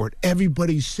airport.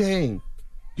 Everybody's saying,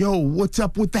 "Yo, what's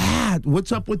up with the hat?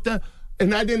 What's up with the?"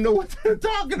 And I didn't know what they're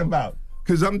talking about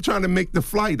because I'm trying to make the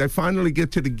flight. I finally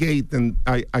get to the gate, and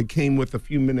I came with a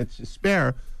few minutes to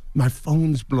spare. My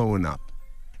phone's blowing up.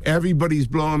 Everybody's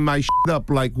blowing my shit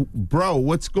up like, bro,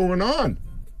 what's going on?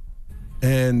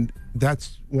 And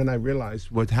that's when I realized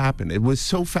what happened. It was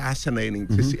so fascinating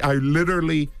to see.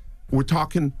 We're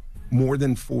talking more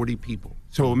than 40 people.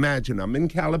 So imagine I'm in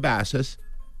Calabasas,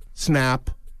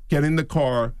 snap, get in the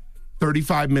car,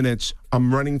 35 minutes,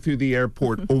 I'm running through the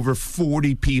airport, over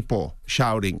 40 people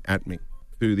shouting at me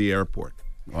through the airport.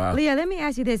 Wow. Lyor, let me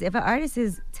ask you this. If an artist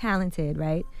is talented,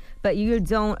 right, but you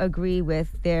don't agree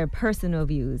with their personal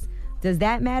views, does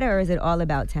that matter or is it all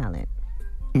about talent?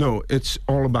 No, it's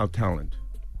all about talent.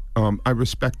 I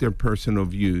respect their personal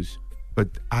views, but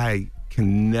I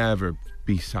can never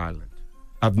be silent.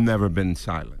 I've never been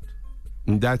silent.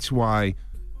 And that's why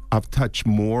I've touched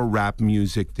more rap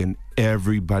music than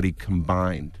everybody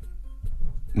combined.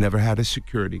 Never had a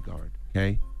security guard,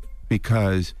 okay?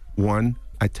 Because, one,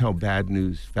 I tell bad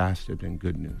news faster than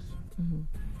good news.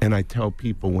 And I tell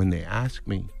people when they ask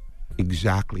me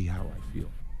exactly how I feel.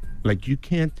 Like, you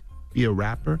can't be a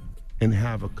rapper and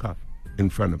have a cup in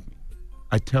front of me.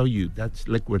 I tell you, that's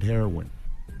liquid heroin.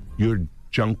 You're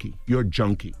junkie. You're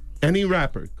junkie. Any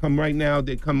rapper, come right now,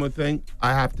 they come with thing,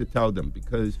 I have to tell them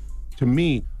because to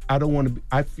me, I don't want to be,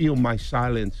 I feel my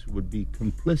silence would be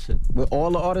complicit. With all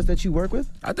the artists that you work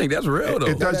with? I think that's real, though.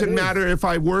 It doesn't matter if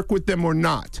I work with them or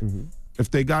not.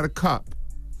 If they got a cup,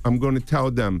 I'm going to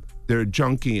tell them they're a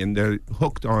junkie and they're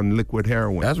hooked on liquid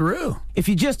heroin. That's real. If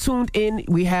you just tuned in,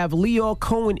 we have Lyor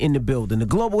Cohen in the building, the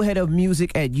global head of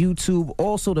music at YouTube,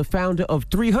 also the founder of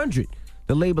 300,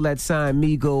 the label that signed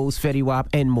Migos, Fetty Wap,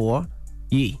 and more.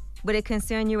 Yee. Would it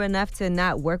concern you enough to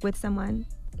not work with someone?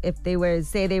 If they were,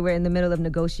 say they were in the middle of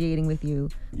negotiating with you,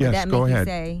 would Yes, that go make ahead.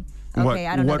 you say, okay,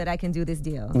 I don't know that I can do this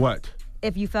deal? What?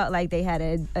 If you felt like they had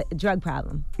a drug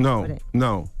problem. No.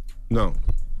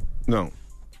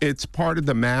 It's part of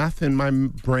the math in my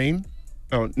brain.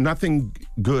 nothing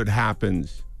good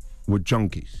happens with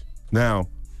junkies. Now,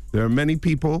 there are many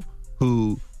people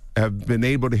who have been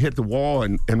able to hit the wall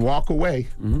and walk away.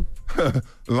 A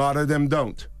lot of them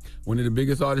don't. One of the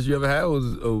biggest artists you ever had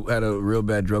had a real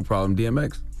bad drug problem,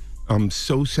 DMX. I'm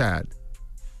so sad.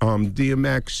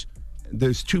 DMX,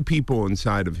 there's two people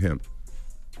inside of him.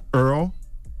 Earl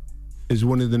is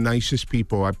one of the nicest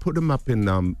people. I put him up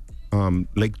in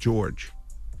Lake George.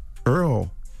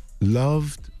 Earl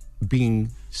loved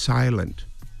being silent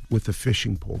with a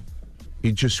fishing pole.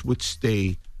 He just would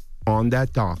stay on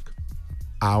that dock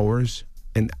hours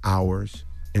and hours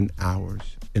and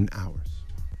hours and hours.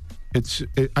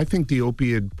 I think the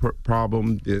opiate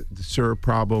problem, the syrup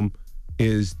problem,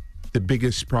 is the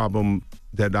biggest problem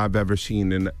that I've ever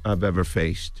seen and I've ever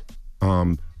faced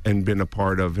and been a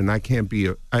part of. And I can't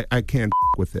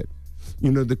with it.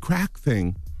 You know, the crack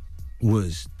thing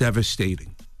was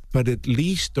devastating, but at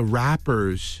least the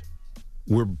rappers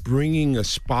were bringing a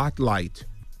spotlight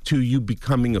to you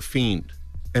becoming a fiend.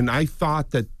 And I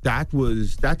thought that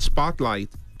spotlight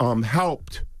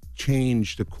helped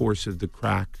change the course of the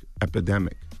crack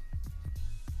epidemic.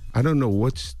 I don't know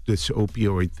what's this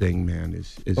opioid thing, man.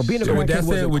 Well, being a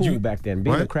crackhead wasn't cool back then.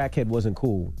 Being a crackhead wasn't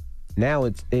cool. Now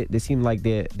they seem like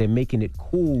they're making it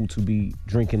cool to be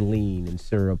drinking lean and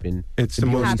syrup and it's the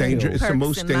most dangerous. It's the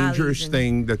most dangerous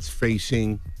thing that's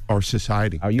facing our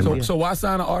society. So why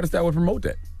sign an artist that would promote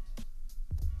that?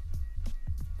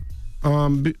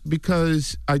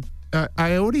 Because I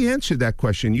already answered that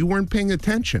question. You weren't paying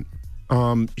attention.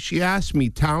 She asked me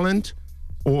talent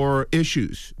or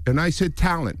issues, and I said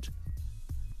talent.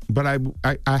 But I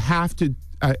have to.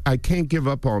 I can't give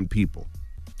up on people.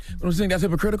 But I'm saying that's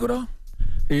hypocritical, though.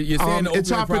 You're saying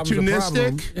it's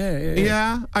opportunistic.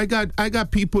 Yeah. I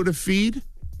got people to feed.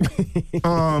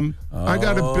 I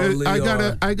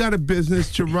got a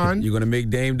business to run. You're gonna make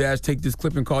Dame Dash take this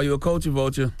clip and call you a culture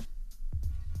vulture.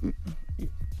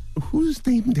 Who's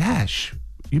Dame Dash?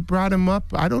 You brought him up.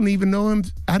 I don't even know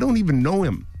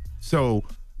him. So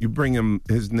you bring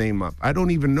his name up. I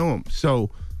don't even know him.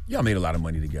 So y'all made a lot of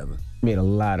money together. Made a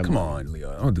lot of money. Come on,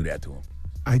 Lyor. Don't do that to him.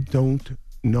 I don't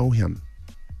know him.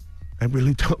 I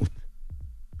really don't.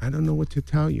 I don't know what to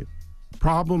tell you.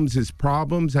 Problems is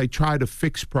problems. I try to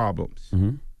fix problems.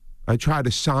 Mm-hmm. I try to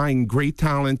sign great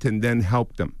talent and then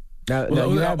help them. Now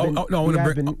you have been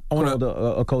called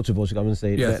a culture vulture. I'm going to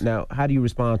say that. Now, how do you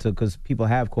respond to, because people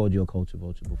have called you a culture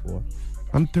vulture before?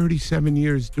 I'm 37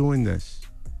 years doing this.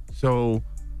 So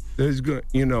there's good,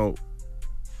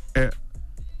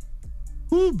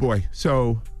 oh boy.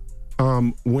 So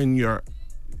when you're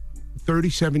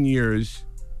 37 years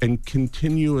and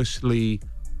continuously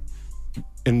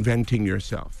inventing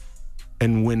yourself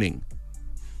and winning,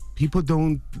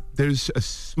 there's a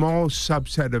small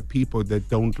subset of people that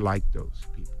don't like those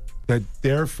people, that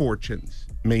their fortunes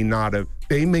may not have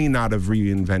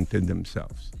reinvented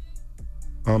themselves,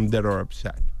 that are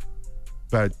upset.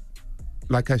 But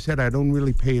like I said, I don't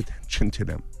really pay attention to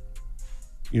them.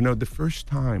 The first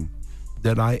time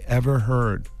that I ever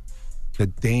heard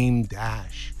that Dame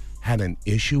Dash had an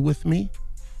issue with me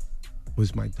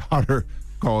was my daughter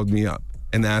called me up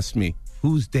and asked me,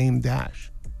 who's Dame Dash?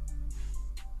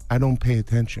 I don't pay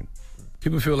attention.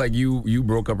 People feel like you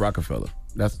broke up Rockefeller.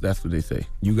 That's what they say.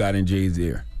 You got in Jay's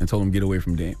ear and told him get away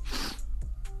from Dame.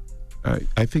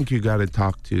 I think you got to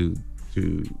talk to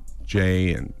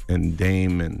Jay and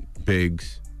Dame and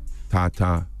Biggs,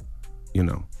 Tata.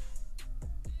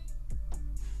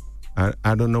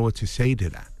 I don't know what to say to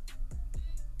that.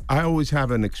 I always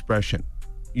have an expression.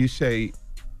 You say,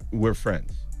 we're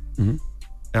friends. Mm-hmm.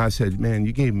 And I said, man,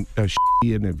 you gave a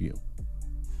shitty interview.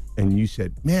 And you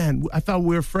said, man, I thought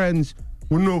we were friends.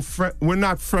 We're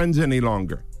not friends any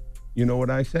longer. You know what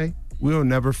I say? We were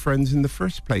never friends in the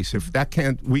first place. If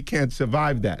we can't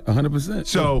survive that. 100%.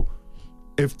 So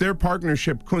if their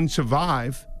partnership couldn't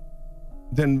survive,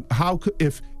 then how could,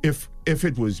 if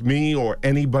it was me or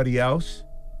anybody else?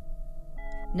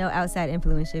 No outside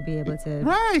influence should be able to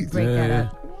break that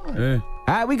up. Yeah.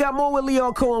 All right, we got more with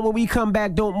Lyor Cohen. When we come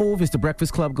back, don't move. It's the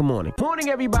Breakfast Club. Good morning. Morning,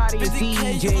 everybody. It's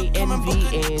DJ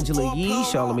Envy, Angela Yee,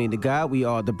 Charlamagne the God. We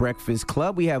are the Breakfast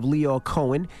Club. We have Lyor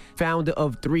Cohen, founder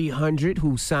of 300,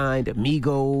 who signed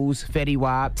Migos, Fetty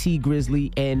Wap, T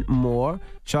Grizzly, and more.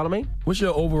 Charlamagne? What's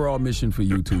your overall mission for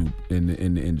YouTube in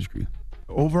the industry?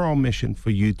 Overall mission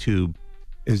for YouTube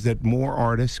is that more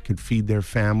artists could feed their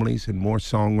families and more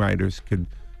songwriters could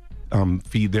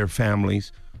feed their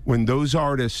families. When those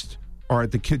artists are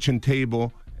at the kitchen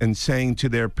table and saying to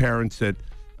their parents that,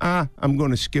 I'm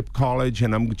going to skip college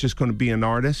and I'm just going to be an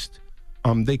artist,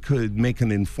 they could make an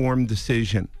informed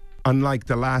decision unlike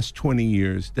the last 20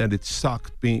 years, that it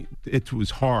sucked. It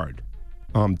was hard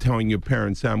telling your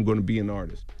parents that I'm going to be an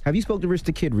artist. Have you spoke to Rich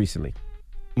the Kid recently?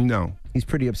 No. He's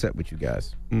pretty upset with you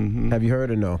guys. Mm-hmm. Have you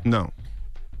heard or no? No.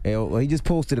 Well, he just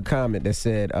posted a comment that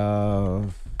said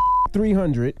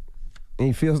 300, and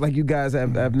he feels like you guys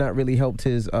have not really helped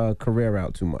his career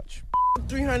out too much.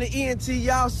 300 ENT,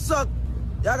 y'all suck.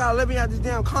 Y'all gotta let me out this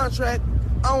damn contract.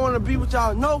 I don't wanna be with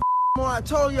y'all no more. I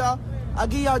told y'all, I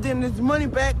give y'all this money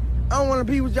back. I don't wanna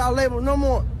be with y'all label no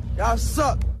more. Y'all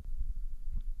suck.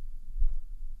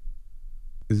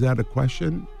 Is that a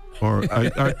question? Or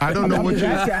I don't know what you.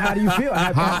 How do you feel?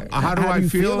 How do I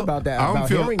feel about that? I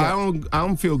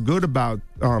don't feel good about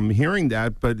hearing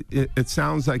that. But it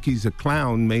sounds like he's a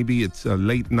clown. Maybe it's a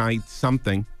late night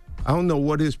something. I don't know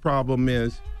what his problem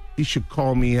is. He should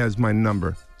call me. He has my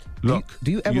number. Look,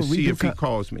 do you ever see if he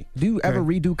calls me? Do you ever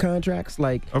redo contracts?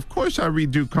 Like, of course I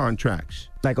redo contracts.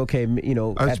 Like, okay, you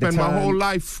know, I spend my whole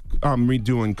life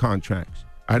redoing contracts.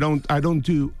 I don't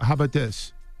do. How about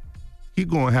this? He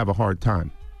gonna have a hard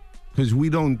time. Because we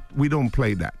don't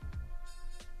play that.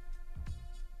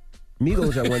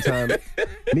 Migos at one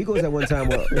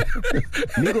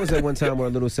time were a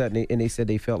little set, and they said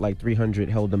they felt like 300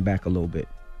 held them back a little bit.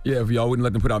 Yeah, if y'all wouldn't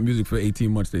let them put out music for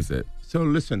 18 months, they said. So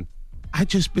listen, I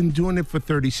just been doing it for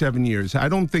 37 years. I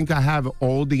don't think I have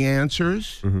all the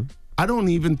answers. Mm-hmm. I don't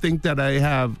even think that I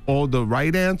have all the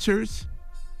right answers.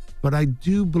 But I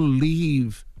do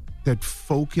believe that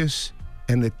focus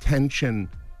and attention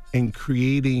and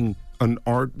creating an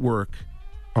artwork,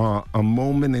 a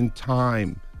moment in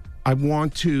time. I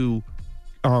want to,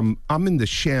 I'm in the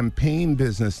champagne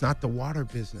business, not the water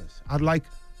business. I'd like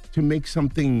to make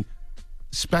something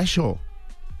special.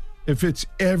 If it's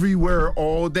everywhere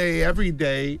all day, every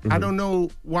day, I don't know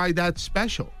why that's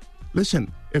special.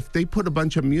 Listen, if they put a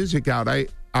bunch of music out,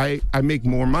 I make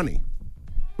more money,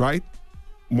 right?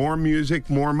 More music,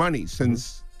 more money,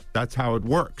 since that's how it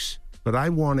works. But I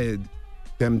wanted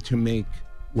them to make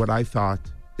what I thought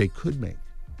they could make.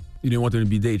 You didn't want them to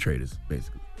be day traders,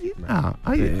 basically. Yeah,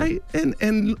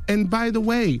 and by the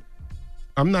way,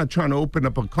 I'm not trying to open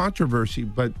up a controversy,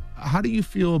 but how do you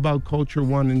feel about Culture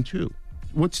 1 and 2?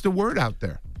 What's the word out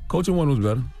there? Culture 1 was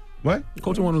better. What?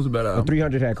 Culture 1 was a better album.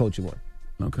 300 had Culture 1.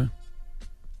 Okay.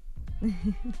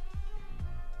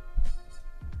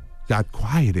 Got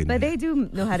quiet in But there. they do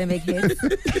know how to make hits.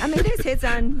 I mean, there's hits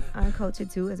on Culture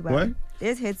 2 as well. What?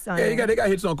 There's hits on. Yeah, they got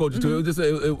hits on Culture 2. It was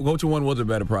just Culture 1 was a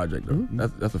better project, though.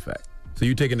 That's a fact. So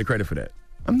you're taking the credit for that?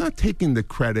 I'm not taking the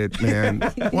credit, man.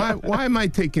 Why am I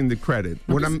taking the credit?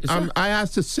 When I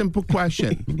asked a simple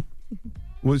question.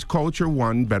 Was Culture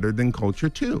 1 better than Culture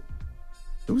 2?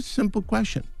 It was a simple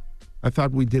question. I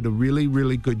thought we did a really,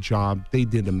 really good job. They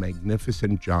did a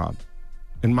magnificent job.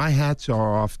 And my hats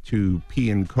are off to P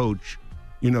and Coach.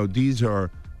 You know, these are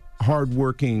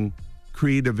hardworking,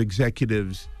 creative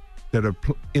executives that are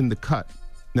in the cut.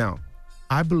 Now,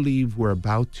 I believe we're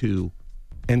about to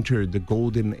enter the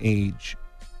golden age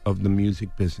of the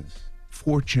music business.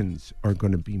 Fortunes are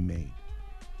going to be made.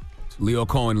 Lyor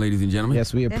Cohen, ladies and gentlemen.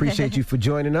 Yes, we appreciate you for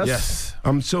joining us. Yes.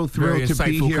 I'm so thrilled to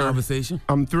be here. Conversation.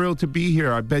 I'm thrilled to be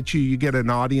here. I bet you get an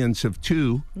audience of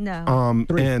 2. No.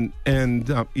 3.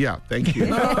 Yeah, thank you.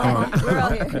 We're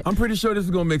all here. I'm pretty sure this is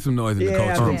going to make some noise in the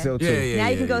culture. I think so too. Yeah, now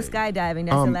you can go skydiving.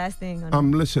 That's the last thing.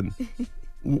 Listen,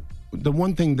 the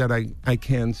one thing that I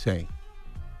can say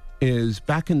is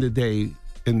back in the day,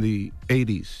 in the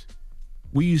 80s,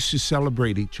 we used to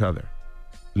celebrate each other.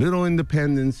 Little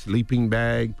Independent, Sleeping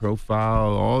Bag, Profile,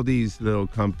 all these little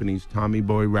companies, Tommy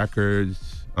Boy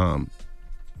Records,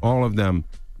 all of them.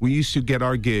 We used to get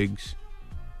our gigs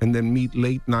and then meet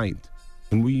late night,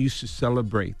 and we used to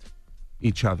celebrate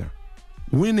each other.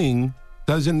 Winning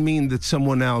doesn't mean that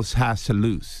someone else has to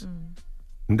lose.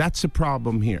 And that's the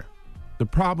problem here. The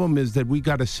problem is that we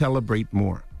got to celebrate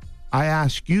more. I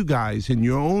ask you guys in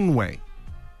your own way.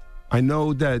 I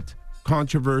know that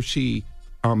controversy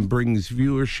brings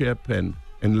viewership and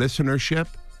listenership,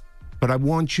 but I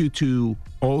want you to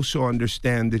also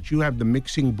understand that you have the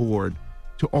mixing board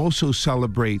to also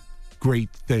celebrate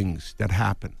great things that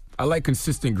happen. I like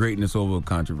consistent greatness over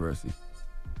controversy.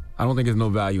 I don't think there's no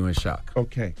value in shock.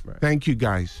 Okay. Right. Thank you,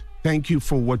 guys. Thank you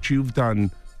for what you've done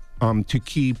to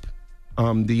keep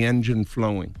the engine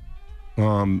flowing.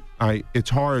 It's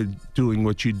hard doing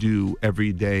what you do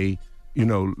every day. You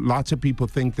know, lots of people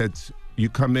think that you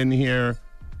come in here,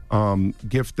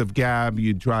 gift of gab,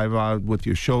 you drive out with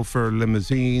your chauffeur,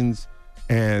 limousines,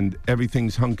 and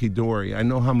everything's hunky-dory. I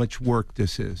know how much work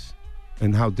this is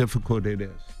and how difficult it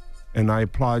is. And I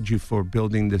applaud you for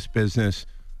building this business.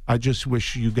 I just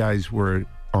wish you guys were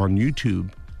on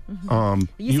YouTube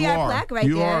You see our plaque right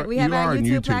there. We have our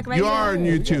YouTube plaque right there. You are on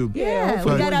YouTube. Yeah,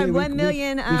 we got our 1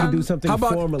 million. We can do something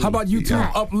formally. How about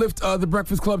YouTube uplift the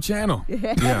Breakfast Club channel?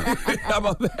 Yeah. How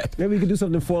about that? Maybe we can do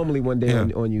something formally one day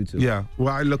on YouTube. Yeah.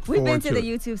 Well, I look We've forward been to the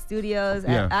YouTube studios.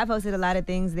 Yeah. I posted a lot of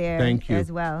things there. Thank you.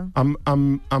 As well.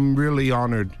 I'm really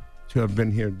honored to have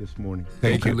been here this morning.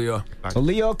 Thank you, Lyor. So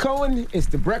Lyor Cohen, it's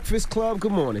the Breakfast Club.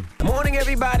 Good morning. Morning,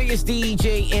 everybody. It's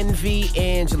DJ Envy,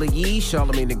 Angela Yee,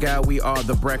 Charlamagne the Guy. We are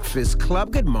the Breakfast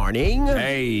Club. Good morning.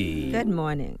 Hey. Good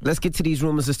morning. Let's get to these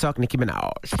rumors. Let's talk Nicki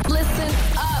Minaj.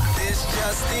 Listen up. This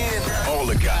just in. All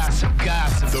the gossip.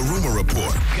 The Rumor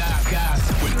Report.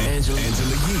 Gossip. With Angela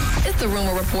Yee. It's the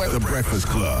Rumor Report. The Breakfast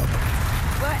Club.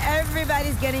 Well,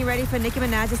 everybody's getting ready for Nicki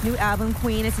Minaj's new album,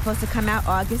 Queen. It's supposed to come out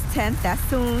August 10th. That's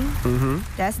soon.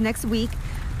 That's next week.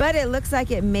 But it looks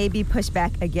like it may be pushed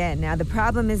back again. Now, the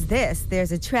problem is this.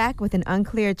 There's a track with an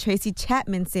unclear Tracy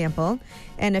Chapman sample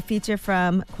and a feature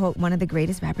from, quote, one of the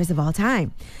greatest rappers of all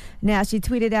time. Now, she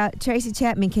tweeted out, Tracy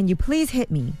Chapman, can you please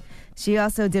hit me? She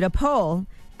also did a poll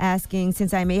asking,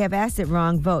 since I may have asked it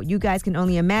wrong, vote. You guys can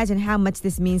only imagine how much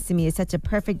this means to me. It's such a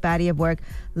perfect body of work.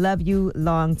 Love you,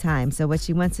 long time. So what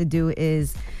she wants to do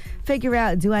is figure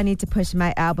out, do I need to push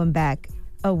my album back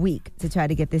a week to try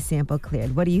to get this sample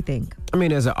cleared? What do you think? I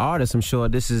mean, as an artist, I'm sure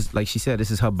this is, like she said,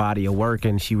 this is her body of work,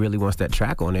 and she really wants that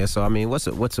track on there. So, I mean, what's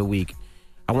a week?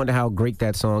 I wonder how great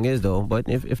that song is, though. But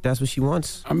if that's what she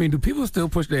wants. I mean, do people still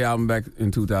push their album back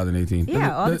in 2018?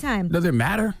 Yeah, all the time. Does it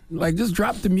matter? Like, just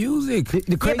drop the music.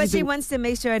 Yeah, but she wants to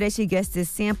make sure that she gets this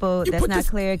sample that's not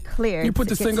cleared. You put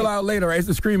the single out later, right? It's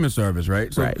the streaming service,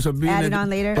 right? So, Right. so add it on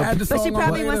later. Add the But she song on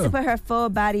probably wants to later. put her full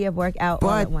body of work out all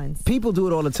But at once. people do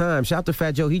it all the time. Shout out to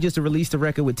Fat Joe. He just released a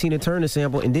record with Tina Turner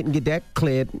sample and didn't get that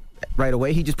cleared right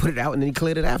away. He just put it out and then he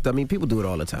cleared it after. I mean, people do it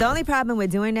all the time. The only problem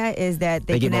with doing that is that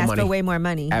they get can more ask money. for way more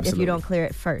money if Absolutely. you don't clear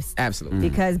it first. Absolutely.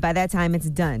 Because by that time it's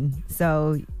done.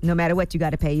 So no matter what you got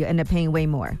to pay, you end up paying way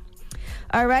more.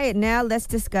 All right, now let's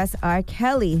discuss R.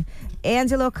 Kelly.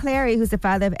 Angelo Clary, who's the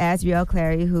father of Azriel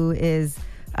Clary, who is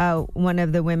one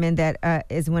of the women that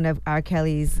is one of R.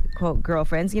 Kelly's, quote,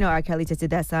 girlfriends. You know, R. Kelly just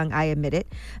did that song, I Admit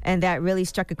It. And that really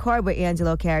struck a chord with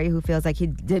Angelo Clary, who feels like he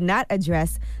did not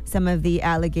address some of the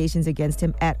allegations against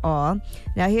him at all.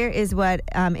 Now, here is what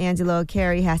Angelo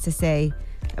Clary has to say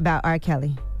about R.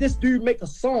 Kelly. This dude make a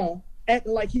song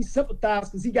acting like he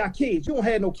sympathized because he got kids. You don't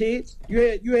have no kids.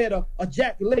 You had a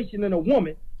ejaculation in a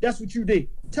woman. That's what you did.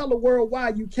 Tell the world why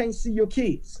you can't see your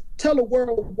kids. Tell the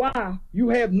world why you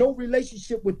have no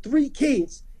relationship with 3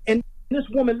 kids. And this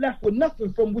woman left with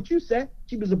nothing from what you said.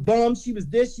 She was a bum. She was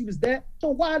this. She was that. So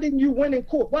why didn't you win in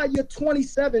court? Why your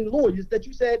 27 lawyers that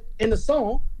you said in the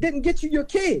song didn't get you your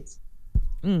kids?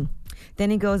 Then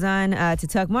he goes on to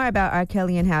talk more about R.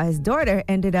 Kelly and how his daughter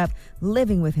ended up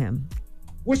living with him.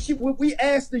 What we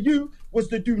asked of you was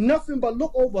to do nothing but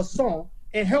look over a song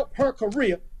and help her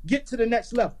career get to the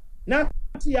next level. Now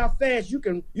see how fast you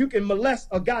can molest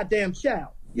a goddamn child.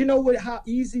 You know how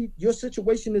easy your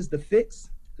situation is to fix?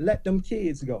 Let them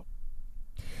kids go.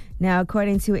 Now,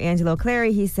 according to Angelo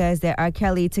Clary, he says that R.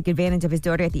 Kelly took advantage of his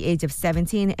daughter at the age of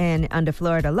 17, and under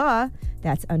Florida law,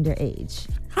 that's underage.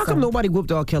 How come nobody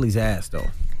whooped R. Kelly's ass, though?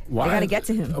 Why? They got to get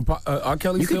to him. R.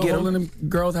 Kelly still holding them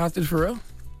girls hostage for real?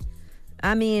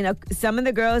 I mean, some of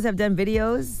the girls have done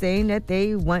videos saying that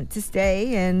they want to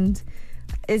stay, and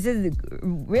it's a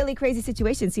really crazy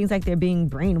situation. It seems like they're being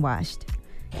brainwashed.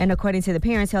 And according to the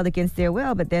parents, held against their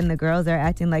will, but then the girls are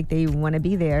acting like they want to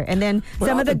be there. And then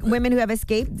some of the women who have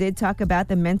escaped did talk about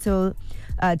the mental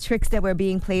tricks that were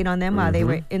being played on them while they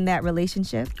were in that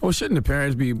relationship. Well, shouldn't the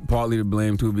parents be partly to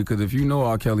blame, too? Because if you know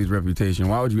R. Kelly's reputation,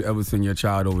 why would you ever send your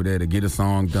child over there to get a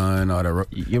song done or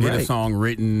to get a song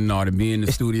written or to be in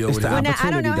the studio with him? Well, now,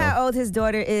 I don't know how old his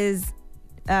daughter is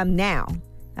now.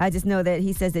 I just know that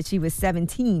he says that she was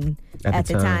 17 at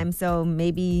the time. So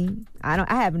maybe, I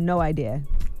have no idea.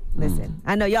 Listen,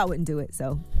 I know y'all wouldn't do it,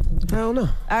 so. I don't know.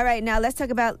 All right, now let's talk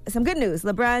about some good news.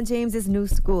 LeBron James' new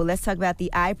school. Let's talk about the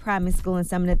I Promise School and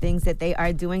some of the things that they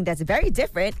are doing that's very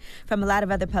different from a lot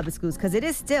of other public schools, because it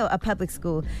is still a public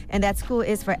school, and that school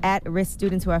is for at-risk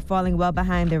students who are falling well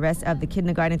behind the rest of the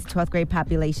kindergarten to 12th grade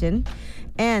population.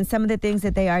 And some of the things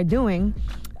that they are doing,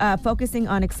 focusing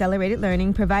on accelerated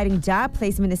learning, providing job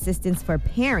placement assistance for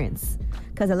parents,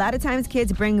 because a lot of times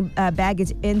kids bring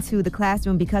baggage into the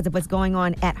classroom because of what's going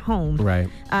on at home. Right.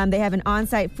 They have an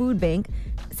on-site food bank,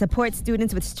 supports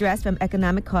students with stress from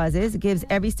economic causes, gives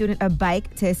every student a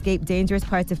bike to escape dangerous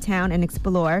parts of town and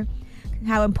explore.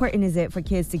 How important is it for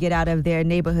kids to get out of their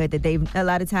neighborhood that a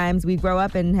lot of times we grow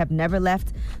up and have never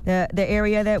left the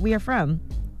area that we are from?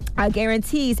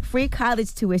 guarantees free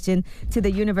college tuition to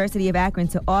the University of Akron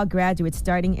to all graduates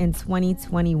starting in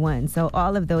 2021. So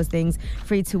all of those things,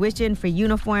 free tuition, free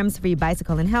uniforms, free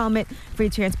bicycle and helmet, free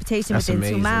transportation That's within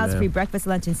amazing, 2 miles, man. free breakfast,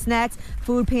 lunch, and snacks,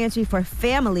 food pantry for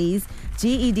families,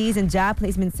 GEDs and job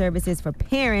placement services for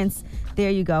parents. There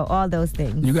you go, all those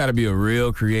things. You got to be a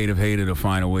real creative hater to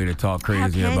find a way to talk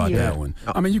crazy can about you? that one.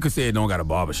 I mean, you could say it don't got a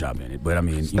barbershop in it, but I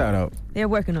mean, Start out. They're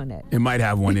working on that. it might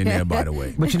have one in there, by the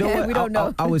way. But you know what? We don't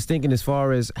know. I was thinking as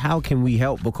far as how can we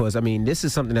help, because I mean this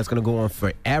is something that's going to go on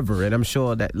forever, and I'm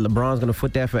sure that LeBron's going to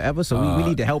foot that forever. So we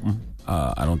need to help him.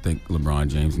 I don't think LeBron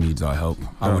James needs our help.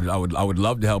 I would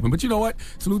love to help him, but you know what?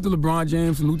 Salute to LeBron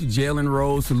James. Salute to Jalen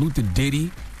Rose. Salute to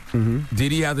Diddy.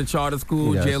 Diddy has a charter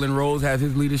school. Yes. Jalen Rose has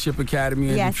his leadership academy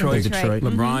in Yes, in Detroit. Detroit.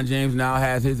 LeBron James now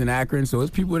has his in Akron. So it's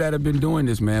people that have been doing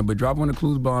this, man. But drop one of the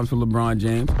clues bombs for LeBron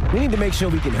James. We need to make sure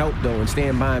we can help though, and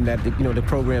stand by him that the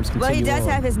programs continue. Well, he does on.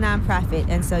 have his nonprofit,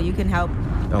 and so you can help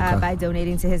Okay. by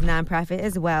donating to his nonprofit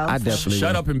as well. I definitely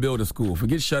Shut up and build a school.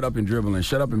 Forget shut up and dribbling.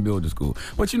 Shut up and build a school.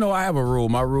 But I have a rule.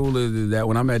 My rule is that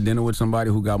when I'm at dinner with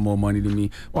somebody who got more money than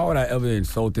me, why would I ever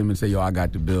insult them and say, yo, I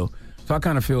got the bill? So I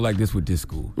kind of feel like this with this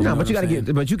school. No, but you got to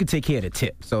get. but you can take care of the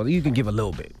tip, so you can give a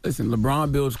little bit. Listen,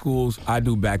 LeBron builds schools. I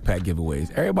do backpack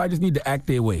giveaways. Everybody just need to act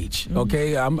their wage,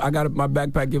 okay? I got my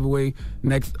backpack giveaway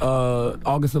next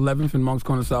August 11th in Moncks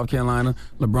Corner, South Carolina.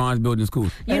 LeBron's building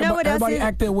schools. You know what else Everybody is,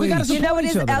 act their wage. You know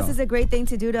what else is a great thing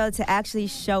to do, though? To actually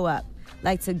show up.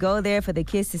 Like to go there for the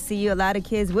kids to see you. A lot of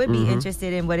kids would be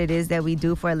interested in what it is that we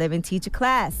do for a living, teach a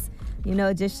class.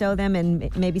 Just show them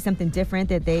and maybe something different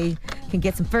that they can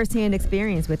get some firsthand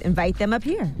experience with. Invite them up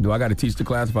here. Do I got to teach the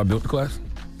class if I built the class?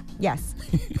 Yes,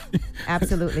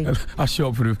 absolutely. I'll show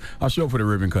up for the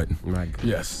ribbon cutting. Right.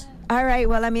 Yes. All right,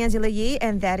 well, I'm Angela Yee,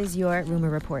 and that is your Rumor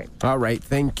Report. All right,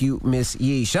 thank you, Miss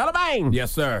Yee. Charlemagne.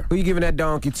 Yes, sir. Who you giving that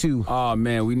donkey to? Oh,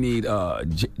 man, we need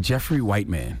Jeffrey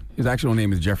Whiteman. His actual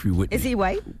name is Jeffrey Whitman. Is he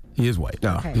white? He is white.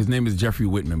 Okay. His name is Jeffrey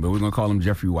Whitman, but we're going to call him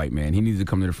Jeffrey Whiteman. He needs to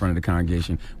come to the front of the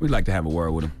congregation. We'd like to have a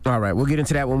word with him. All right, we'll get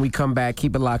into that when we come back.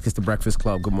 Keep it locked. It's the Breakfast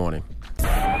Club. Good morning.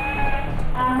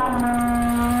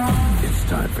 It's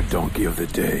time for Donkey of the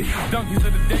Day. Donkeys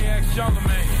of the Day, ask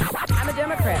Charlemagne. I'm a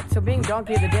Democrat, so being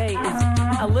Donkey of the Day is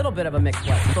a little bit of a mixed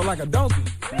blessing. So like a donkey.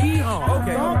 Hee-haw.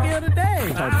 Okay. Donkey of the Day.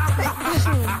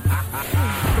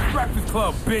 The Breakfast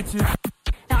Club, bitches.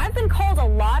 Now, I've been called a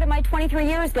lot in my 23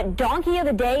 years, but Donkey of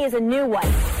the Day is a new one.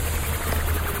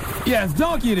 Yes,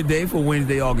 Donkey of the Day for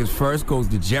Wednesday, August 1st goes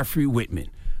to Jeffrey Whitman.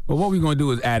 But what we're going to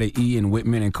do is add an E in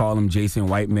Whitman and call him Jason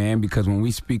White Man, because when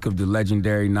we speak of the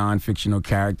legendary non-fictional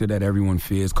character that everyone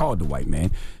fears called the White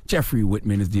Man, Jeffrey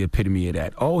Whitman is the epitome of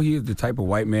that. Oh, he is the type of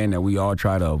white man that we all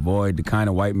try to avoid, the kind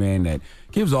of white man that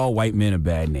gives all white men a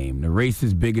bad name. The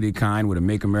racist, bigoted kind with a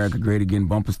Make America Great Again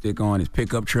bumper sticker on his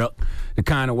pickup truck. The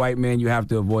kind of white man you have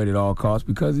to avoid at all costs,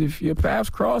 because if your paths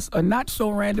cross, a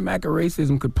not-so-random act of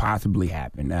racism could possibly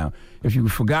happen. Now, if you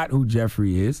forgot who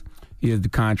Jeffrey is, he is the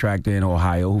contractor in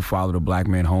Ohio who followed a black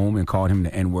man home and called him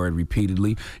the N-word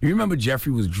repeatedly. You remember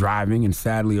Jeffrey was driving, and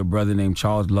sadly a brother named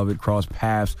Charles Lovett crossed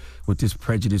paths with this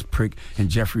prejudiced prick, and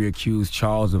Jeffrey accused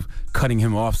Charles of cutting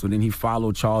him off. So then he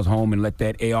followed Charles home and let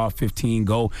that AR-15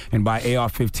 go. And by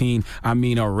AR-15, I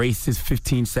mean a racist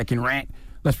 15-second rant.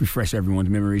 Let's refresh everyone's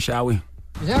memory, shall we?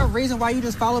 Is there a reason why you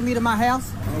just followed me to my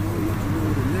house?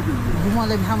 You want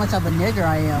to let me know how much of a nigger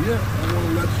I am? Yeah, I want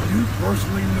to let you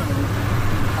personally know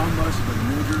how much of a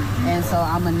nigger you And so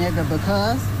I'm a nigger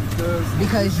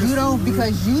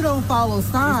because you don't follow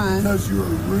signs. Because you're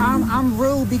rude. I'm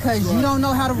rude because you don't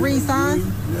know how to read signs.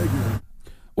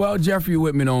 Well, Jeffrey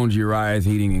Whitman owns Uriah's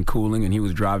Heating and Cooling, and he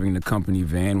was driving the company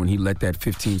van when he let that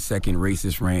 15-second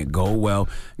racist rant go. Well,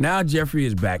 now Jeffrey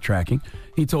is backtracking.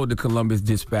 He told the Columbus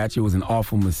Dispatch it was an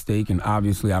awful mistake, and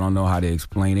obviously I don't know how to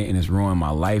explain it, and it's ruined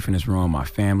my life, and it's ruined my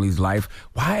family's life.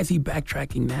 Why is he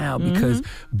backtracking now? Because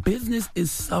business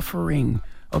is suffering.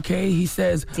 Okay, he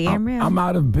says, I'm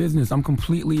out of business. I'm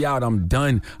completely out. I'm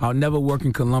done. I'll never work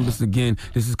in Columbus again.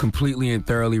 This has completely and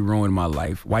thoroughly ruined my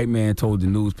life. White man told the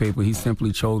newspaper he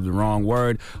simply chose the wrong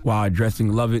word while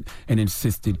addressing Lovett and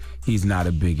insisted he's not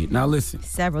a bigot. Now listen.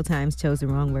 Several times chose the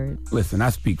wrong word. Listen, I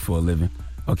speak for a living.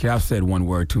 Okay, I've said one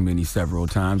word too many several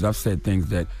times. I've said things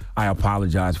that I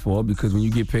apologize for, because when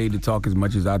you get paid to talk as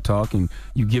much as I talk and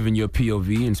you giving your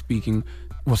POV and speaking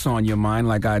what's on your mind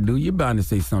like I do, you're bound to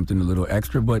say something a little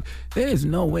extra. But there is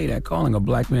no way that calling a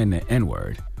black man the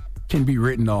N-word can be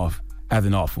written off as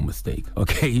an awful mistake.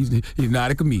 Okay, he's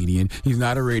not a comedian. He's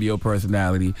not a radio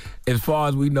personality. As far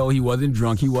as we know, he wasn't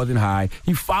drunk. He wasn't high.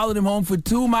 He followed him home for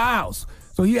 2 miles.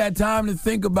 So he had time to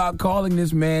think about calling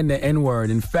this man the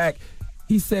N-word. In fact,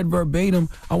 he said verbatim,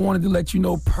 I wanted to let you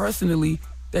know personally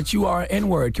that you are an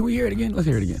N-word. Can we hear it again? Let's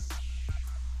hear it again.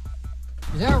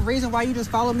 Is there a reason why you just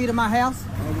followed me to my house? I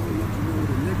want to let you know what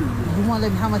a nigger is. You want to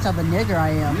let me how much of a nigger I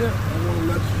am? Yeah, I want to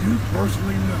let you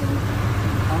personally know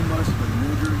how much of a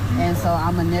nigger you And are. so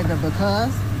I'm a nigger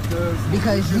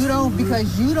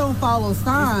because you don't follow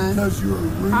signs. Because you're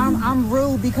rude. I'm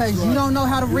rude because you don't know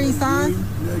how to read signs.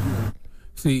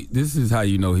 See, this is how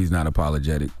you know he's not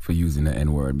apologetic for using the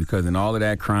N-word, because in all of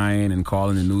that crying and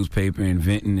calling the newspaper and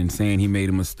venting and saying he made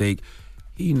a mistake,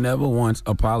 he never once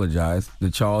apologized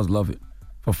to Charles Lovett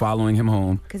for following him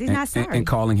home and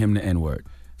calling him the N-word.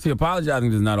 See, apologizing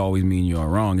does not always mean you're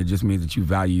wrong. It just means that you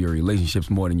value your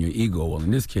relationships more than your ego. Well, in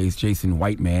this case, Jason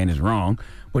White Man is wrong,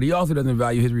 but he also doesn't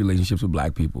value his relationships with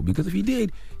black people, because if he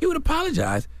did, he would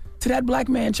apologize to that black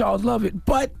man, Charles Lovett,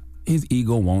 but his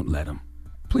ego won't let him.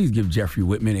 Please give Jeffrey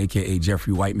Whitman, a.k.a.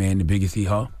 Jeffrey White Man, the biggest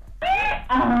hee-haw.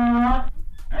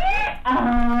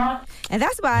 And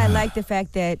that's why I like the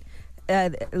fact that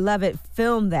Lovett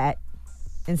filmed that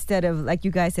instead of, like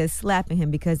you guys said, slapping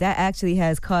him, because that actually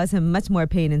has caused him much more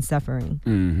pain and suffering.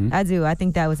 Mm-hmm. I do. I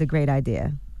think that was a great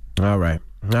idea. All right.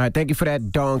 Thank you for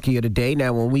that donkey of the day.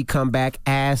 Now, when we come back,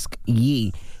 Ask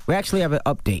Ye. We actually have an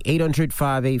update,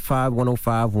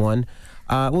 800-585-1051.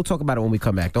 We'll talk about it when we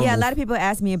come back. A lot of people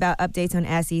ask me about updates on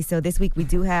Ask Ye, so this week we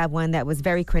do have one that was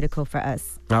very critical for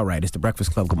us. All right, it's the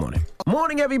Breakfast Club. Good morning.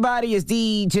 Morning, everybody. It's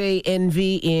DJ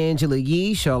NV, Angela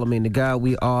Yee, Charlamagne the God.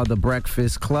 We are the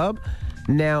Breakfast Club.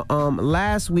 Now,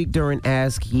 last week during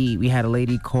Ask Ye, we had a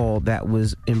lady call that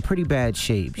was in pretty bad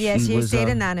shape. Yeah, she stayed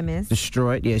anonymous.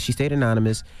 Destroyed. Yeah, she stayed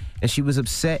anonymous, and she was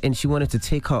upset, and she wanted to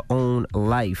take her own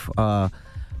life.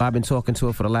 I've been talking to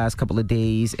her for the last couple of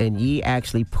days, and Yee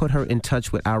actually put her in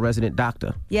touch with our resident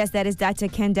doctor. Yes, that is Dr.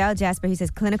 Kendall Jasper. He's a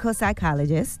clinical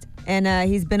psychologist, and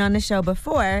he's been on the show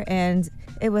before, and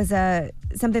it was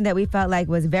something that we felt like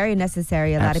was very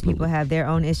necessary. A lot of people have their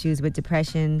own issues with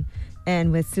depression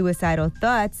and with suicidal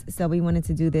thoughts, so we wanted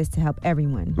to do this to help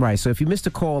everyone. Right, so if you missed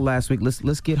a call last week,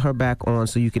 let's get her back on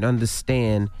so you can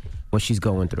understand what she's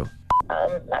going through.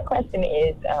 My question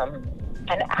is,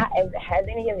 has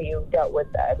any of you dealt with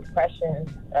depression,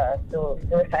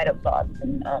 suicidal thoughts,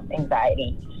 and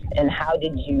anxiety, and how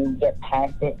did you get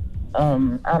past it?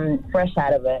 I'm fresh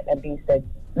out of an abusive,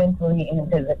 mentally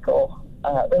and physical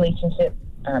relationship.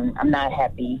 I'm not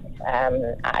happy.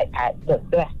 The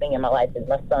best thing in my life is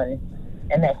my son,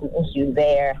 and there's some issues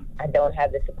there. I don't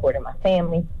have the support of my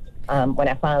family. When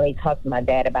I finally talked to my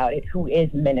dad about it, who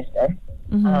is minister,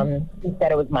 he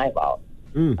said it was my fault.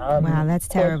 Wow, that's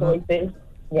terrible.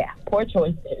 Poor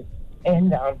choices.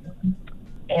 And I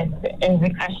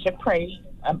should pray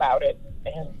about it.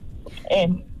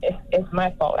 And it's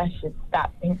my fault. I should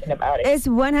stop thinking about it. It's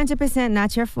 100%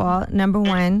 not your fault, number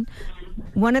one.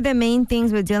 One of the main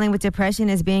things with dealing with depression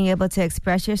is being able to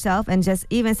express yourself and just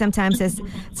even sometimes just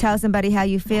tell somebody how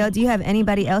you feel. Do you have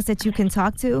anybody else that you can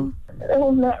talk to?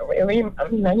 No, not really. I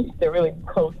mean, I used to really be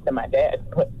close to my dad,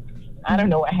 but I don't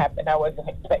know what happened. I wasn't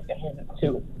expecting him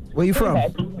to. Where you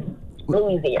from?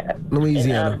 Louisiana.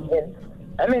 Louisiana. And,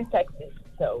 I'm in Texas,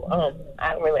 so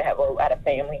I don't really have a lot of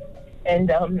family.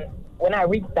 And when I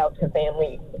reached out to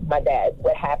family, my dad,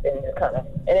 what happened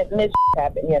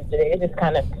happened yesterday. It just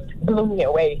kind of blew me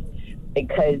away,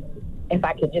 because if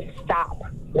I could just stop,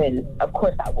 then of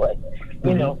course I would.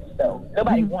 You know, so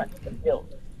nobody wants to feel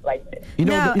like this. You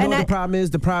know what the problem is?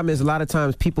 The problem is a lot of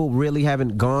times people really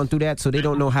haven't gone through that, so they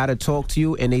don't know how to talk to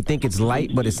you, and they think it's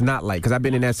light, but it's not light. Because I've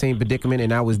been in that same predicament,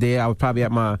 and I was there. I was probably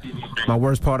at my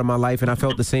worst part of my life, and I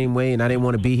felt the same way, and I didn't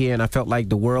want to be here, and I felt like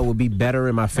the world would be better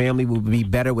and my family would be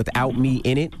better without me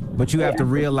in it. But you have to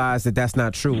realize that that's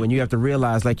not true, and you have to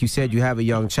realize, like you said, you have a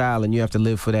young child, and you have to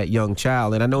live for that young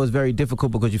child. And I know it's very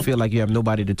difficult because you feel like you have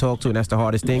nobody to talk to, and that's the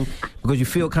hardest thing, because you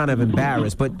feel kind of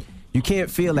embarrassed. But you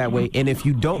can't feel that way, and if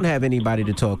you don't have anybody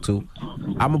to talk to,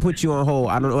 I'm gonna put you on hold.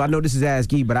 I know this is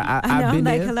Ask Ye, but I've been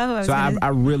there, so I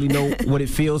really know what it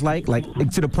feels like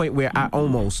to the point where I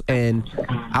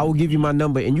will give you my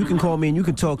number, and you can call me and you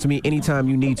can talk to me anytime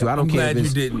you need to. I don't care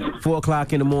if it's 4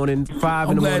 o'clock in the morning, 5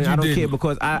 in the morning. I don't care,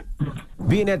 because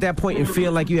being at that point and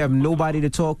feeling like you have nobody to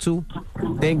talk to.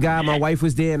 Thank God my wife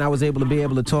was there and I was able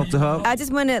to talk to her. I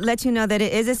just want to let you know that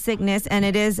it is a sickness and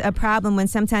it is a problem when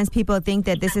sometimes people think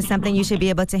that this is something you should be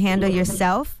able to handle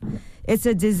yourself. It's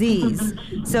a disease.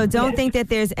 So don't think that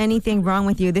there's anything wrong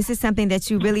with you. This is something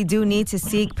that you really do need to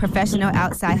seek professional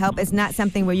outside help. It's not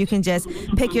something where you can just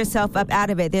pick yourself up out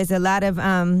of it. There's a lot of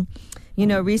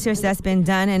research that's been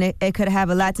done, and it could have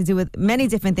a lot to do with many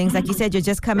different things. Like you said, you're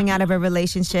just coming out of a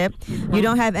relationship. You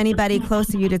don't have anybody close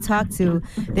to you to talk to.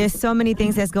 There's so many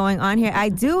things that's going on here. I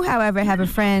do, however, have a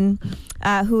friend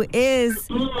who is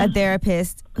a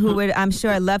therapist, who would, I'm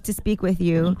sure, love to speak with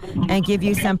you and give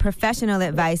you some professional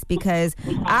advice, because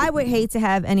I would hate to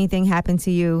have anything happen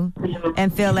to you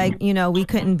and feel like, we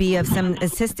couldn't be of some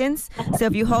assistance. So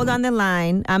if you hold on the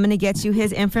line, I'm going to get you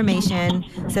his information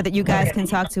so that you guys can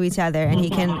talk to each other and he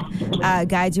can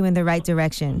guide you in the right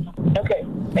direction. Okay,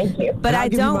 thank you. But I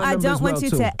don't want you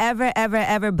to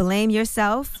ever blame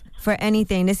yourself for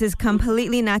anything. This is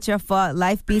completely not your fault.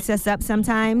 Life beats us up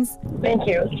sometimes. Thank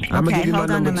you. I'm going to give you my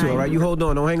number too, line. all right? You hold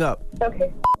on. Don't hang up.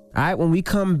 Okay. All right, when we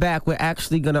come back, we're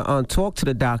actually going to talk to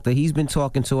the doctor. He's been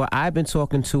talking to her. I've been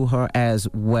talking to her as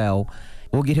well.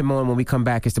 We'll get him on when we come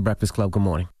back. It's The Breakfast Club. Good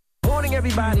morning. Morning,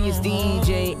 everybody. It's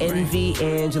DJ Envy,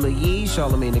 Angela Yee,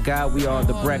 Charlamagne the God. We are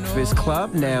The Breakfast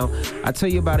Club. Now, I tell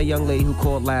you about a young lady who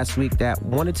called last week that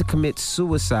wanted to commit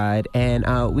suicide, and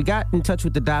we got in touch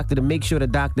with the doctor to make sure the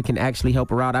doctor can actually help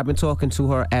her out. I've been talking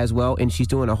to her as well, and she's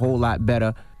doing a whole lot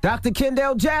better. Dr.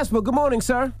 Kendall Jasper, good morning,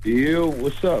 sir. Yo,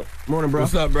 what's up? Morning, bro.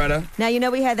 What's up, brother? Now,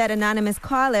 we had that anonymous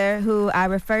caller who I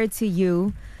referred to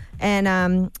you,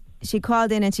 and she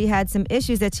called in and she had some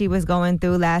issues that she was going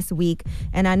through last week.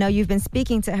 And I know you've been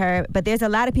speaking to her, but there's a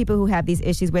lot of people who have these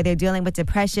issues where they're dealing with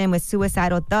depression, with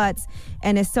suicidal thoughts,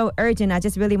 and it's so urgent. I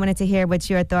just really wanted to hear what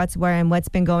your thoughts were and what's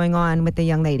been going on with the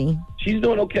young lady. She's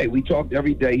doing okay. We talked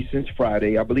every day since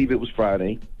Friday. I believe it was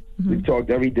Friday. Mm-hmm. We've talked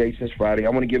every day since Friday.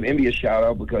 I want to give Emmy a shout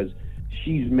out because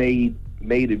she's made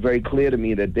it very clear to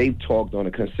me that they've talked on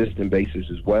a consistent basis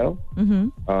as well.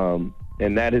 Mm-hmm.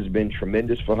 And that has been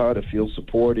tremendous for her to feel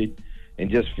supported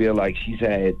and just feel like she's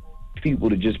had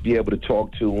people to just be able to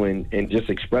talk to and just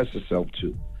express herself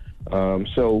to.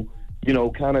 So,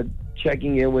 kind of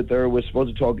checking in with her. We're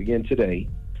supposed to talk again today.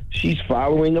 She's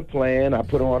following a plan. I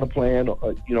put her on a plan,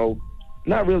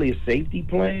 not really a safety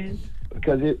plan,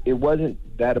 because it wasn't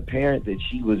that apparent that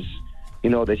she was,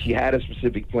 that she had a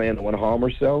specific plan to want to harm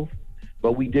herself.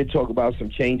 But we did talk about some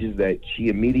changes that she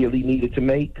immediately needed to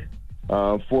make.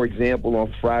 For example,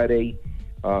 on Friday,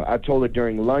 I told her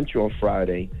during lunch on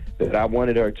Friday that I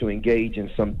wanted her to engage in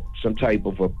some type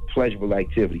of a pleasurable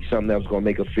activity, something that was going to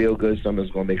make her feel good, something that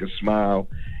was going to make her smile,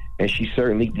 and she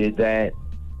certainly did that.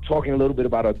 Talking a little bit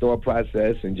about her thought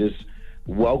process and just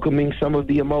welcoming some of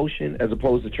the emotion as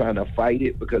opposed to trying to fight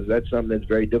it, because that's something that's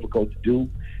very difficult to do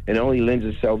and it only lends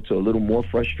itself to a little more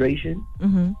frustration.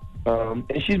 Mm-hmm.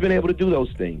 And she's been able to do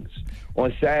those things.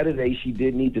 On Saturday, she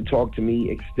did need to talk to me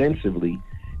extensively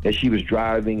as she was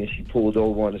driving and she pulled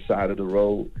over on the side of the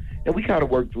road. And we kind of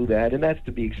worked through that, and that's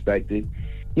to be expected.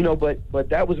 But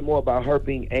that was more about her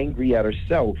being angry at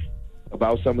herself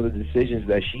about some of the decisions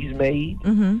that she's made.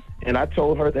 Mm-hmm. And I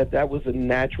told her that was a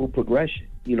natural progression,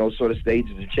 sort of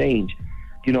stages of change.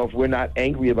 If we're not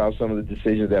angry about some of the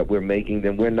decisions that we're making,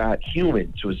 then we're not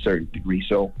human to a certain degree.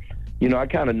 So, I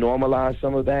kind of normalized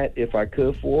some of that if I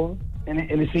could for her. And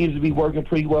it seems to be working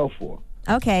pretty well for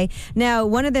her. Okay. Now,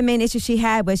 one of the main issues she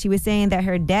had was she was saying that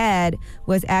her dad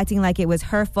was acting like it was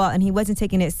her fault and he wasn't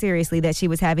taking it seriously, that she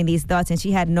was having these thoughts and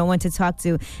she had no one to talk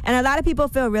to. And a lot of people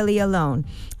feel really alone.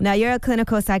 Now, you're a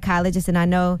clinical psychologist, and I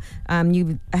know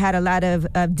you've had a lot of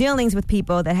dealings with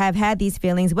people that have had these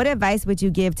feelings. What advice would you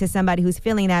give to somebody who's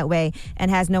feeling that way and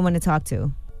has no one to talk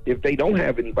to? If they don't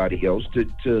have anybody else,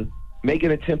 to make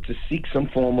an attempt to seek some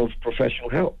form of professional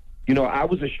help. I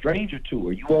was a stranger to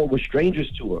her. You all were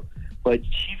strangers to her. But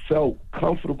she felt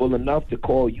comfortable enough to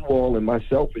call you all and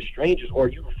myself as strangers, or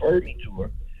you referred me to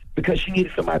her, because she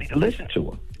needed somebody to listen to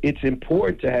her. It's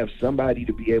important to have somebody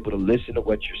to be able to listen to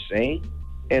what you're saying,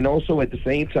 and also at the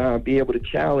same time be able to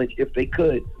challenge, if they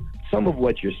could, some of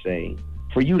what you're saying.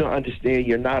 For you to understand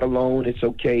you're not alone, it's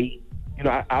okay.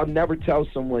 I'll never tell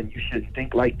someone you shouldn't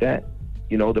think like that.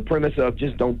 The premise of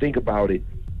just don't think about it,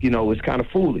 is kind of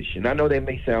foolish. And I know that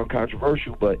may sound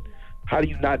controversial, but how do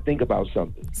you not think about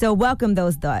something? So welcome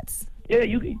those thoughts. Yeah,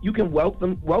 you can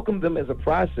welcome them as a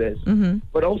process, mm-hmm.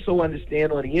 but also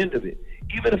understand on the end of it,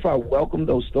 even if I welcome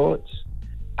those thoughts,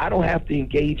 I don't have to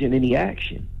engage in any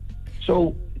action.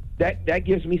 So that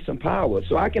gives me some power.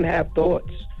 So I can have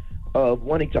thoughts of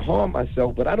wanting to harm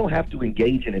myself, but I don't have to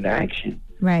engage in an action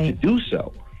to do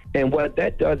so. And what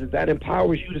that does is that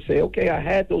empowers you to say, okay, I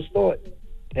had those thoughts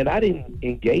and I didn't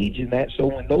engage in that. So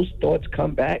when those thoughts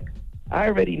come back, I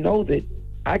already know that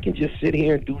I can just sit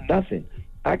here and do nothing.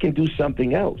 I can do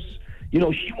something else.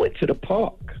 She went to the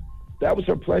park. That was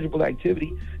her pleasurable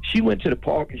activity. She went to the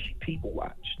park and she people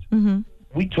watched. Mm-hmm.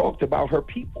 We talked about her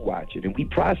people watching and we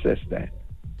processed that.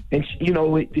 And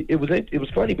it was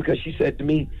funny because she said to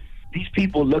me, these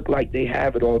people look like they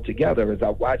have it all together as I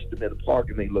watched them in the park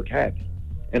and they look happy.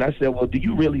 And I said, well, do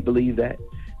you really believe that?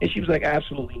 And she was like,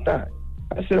 absolutely not.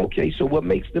 I said, okay, so what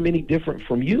makes them any different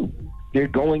from you? They're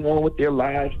going on with their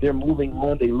lives. They're moving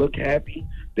on. They look happy.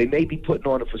 They may be putting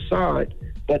on a facade,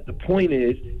 but the point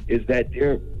is that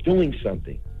they're doing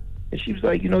something. And she was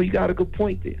like, you got a good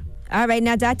point there. All right.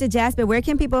 Now, Dr. Jasper, where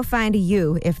can people find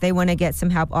you if they want to get some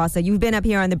help also? You've been up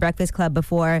here on the Breakfast Club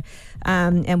before,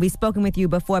 and we've spoken with you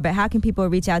before, but how can people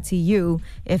reach out to you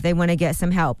if they want to get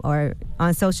some help, or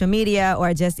on social media,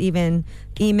 or just even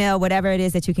email, whatever it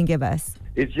is that you can give us?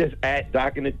 It's just at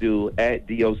DocInTheDude, at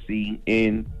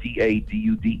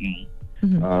DocNDADUDE,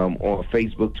 on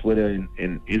Facebook, Twitter,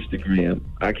 and Instagram.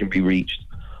 I can be reached.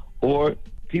 Or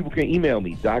people can email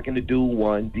me,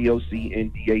 DocInTheDude1,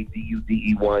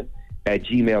 DocNDADUDE1, at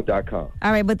gmail.com.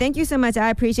 All right, but thank you so much.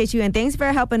 I appreciate you, and thanks for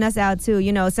helping us out too.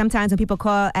 Sometimes when people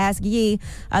call Ask Yee,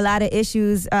 a lot of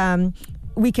issues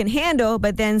we can handle,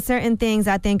 but then certain things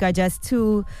I think are just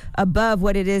too above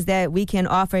what it is that we can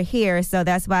offer here. So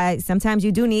that's why sometimes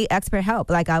you do need expert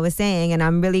help, like I was saying, and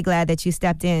I'm really glad that you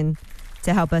stepped in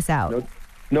to help us out.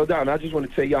 No doubt. And I just want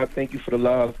to tell y'all thank you for the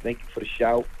love, thank you for the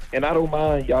shout, and I don't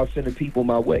mind y'all sending people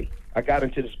my way. I got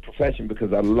into this profession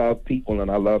because I love people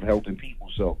and I love helping people,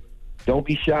 so don't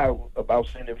be shy about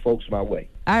sending folks my way.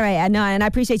 All right, I know, and I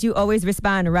appreciate you always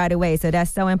respond right away, so that's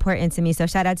so important to me. So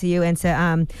shout out to you and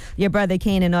to your brother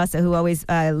Kanan also, who always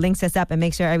links us up and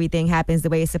makes sure everything happens the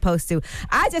way it's supposed to.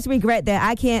 I just regret that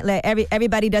I can't let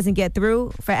everybody doesn't get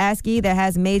through for Ask Yee that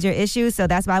has major issues, so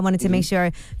that's why I wanted to make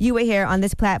sure you were here on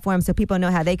this platform so people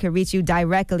know how they could reach you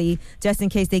directly just in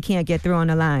case they can't get through on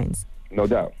the lines. No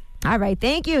doubt. All right.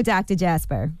 Thank you, Dr.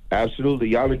 Jasper. Absolutely.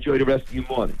 Y'all enjoy the rest of your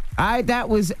morning. All right. That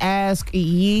was Ask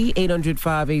Yee,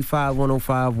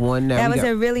 800-585-1051. That was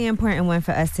a really important one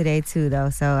for us today, too, though.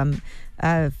 So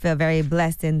I feel very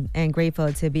blessed and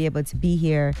grateful to be able to be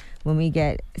here when we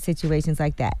get situations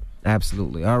like that.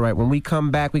 Absolutely. All right. When we come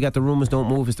back, we got the Rumors Don't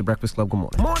Move. It's the Breakfast Club. Good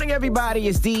morning. Morning, everybody.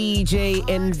 It's DJ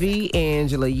Envy,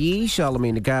 Angela Yee,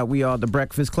 Charlamagne the God. We are the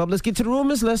Breakfast Club. Let's get to the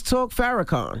rumors. Let's talk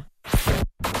Farrakhan.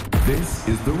 This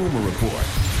is the Rumor Report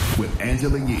with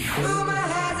Angela Yee on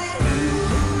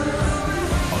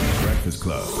the Breakfast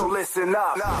Club. So listen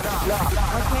up. Okay,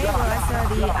 well, I saw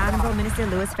the Honorable Minister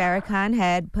Louis Farrakhan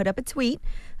had put up a tweet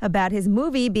about his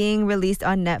movie being released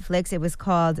on Netflix. It was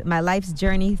called My Life's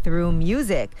Journey Through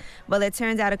Music. Well, it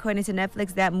turns out, according to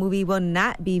Netflix, that movie will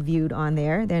not be viewed on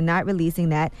there. They're not releasing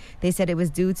that. They said it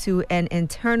was due to an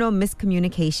internal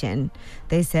miscommunication.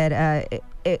 They said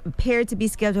it appeared to be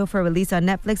scheduled for release on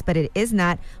Netflix, but it is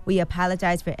not. We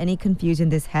apologize for any confusion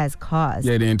this has caused.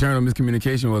 Yeah, the internal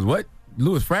miscommunication was what?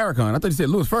 Louis Farrakhan. I thought you said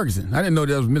Louis Ferguson. I didn't know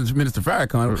that was Minister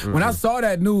Farrakhan. Mm-hmm. When I saw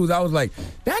that news, I was like,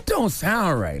 that don't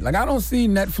sound right. Like, I don't see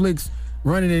Netflix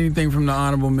running anything from the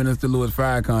Honorable Minister Louis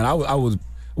Farrakhan. I would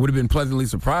have been pleasantly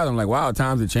surprised. I'm like, wow,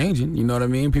 times are changing. You know what I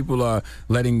mean? People are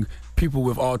letting people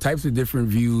with all types of different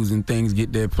views and things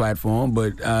get their platform,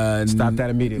 but stop that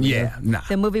immediately. Yeah, nah.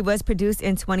 The movie was produced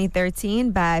in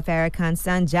 2013 by Farrakhan's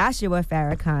son, Joshua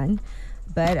Farrakhan.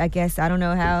 But I guess, I don't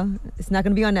know how, it's not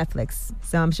going to be on Netflix.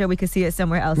 So I'm sure we could see it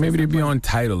somewhere else. Maybe it'd be on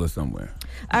Tidal or somewhere.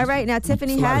 All right, now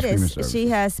Tiffany Haddish, she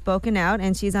has spoken out,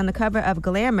 and she's on the cover of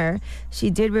Glamour. She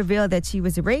did reveal that she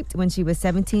was raped when she was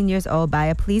 17 years old by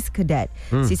a police cadet.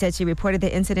 She said she reported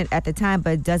the incident at the time,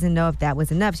 but doesn't know if that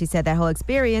was enough. She said that whole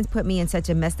experience put me in such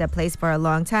a messed up place for a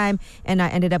long time, and I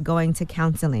ended up going to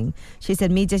counseling. She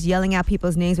said, me just yelling out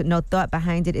people's names with no thought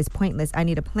behind it is pointless. I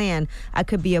need a plan. I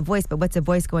could be a voice, but what's a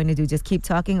voice going to do? Just keep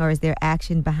talking, or is there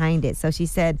action behind it? So she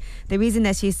said the reason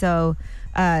that she's so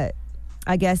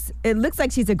I guess it looks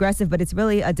like she's aggressive, but it's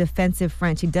really a defensive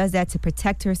front. She does that to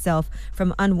protect herself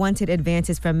from unwanted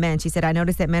advances from men. She said, I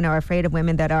noticed that men are afraid of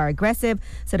women that are aggressive,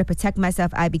 so to protect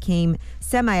myself, I became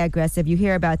semi-aggressive. You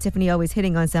hear about Tiffany always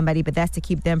hitting on somebody, but that's to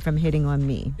keep them from hitting on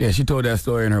me. Yeah, she told that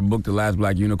story in her book, The Last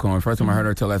Black Unicorn. First time I heard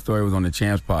her tell that story was on the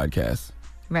Champs podcast.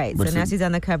 Right, so now she's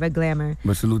on the cover of Glamour.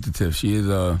 But salute to Tiff. She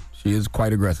is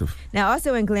quite aggressive. Now,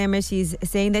 also in Glamour, she's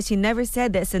saying that she never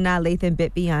said that Sanaa Lathan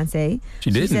bit Beyonce.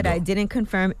 She said, though. I didn't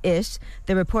confirm ish.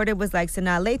 The reporter was like,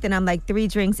 Sanaa Lathan. I'm like 3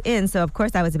 drinks in, so of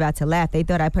course I was about to laugh. They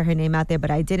thought I put her name out there, but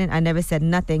I didn't. I never said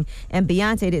nothing. And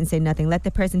Beyonce didn't say nothing. Let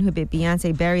the person who bit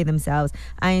Beyonce bury themselves.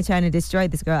 I ain't trying to destroy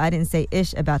this girl. I didn't say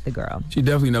ish about the girl. She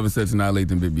definitely never said Sanaa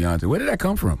Lathan bit Beyonce. Where did that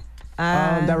come from?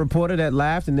 That reporter that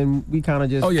laughed, and then we kind of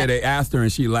just... Oh, yeah, they asked her,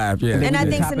 and she laughed, yeah. And I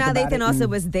think Sanaa Lathan also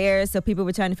was there, so people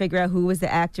were trying to figure out who was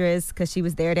the actress, because she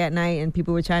was there that night, and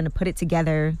people were trying to put it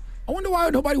together. I wonder why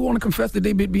nobody want to confess that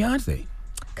they bit Beyonce.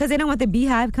 Because they don't want the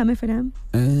beehive coming for them.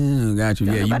 Got you.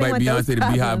 Yeah, you nobody bite want those Beyonce, the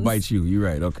beehive problems. bites you. You're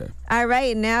right. Okay. All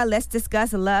right, now let's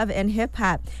discuss love and hip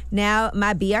hop. Now,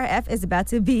 my BRF is about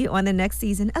to be on the next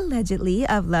season, allegedly,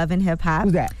 of Love and Hip Hop.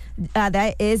 Who's that?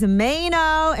 That is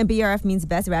Mano, and BRF means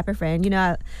best rapper friend. You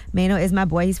know, Mano is my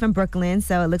boy. He's from Brooklyn,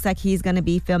 so it looks like he's going to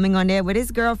be filming on there with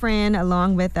his girlfriend,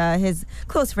 along with his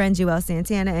close friend Joel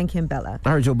Santana and Kim Bella.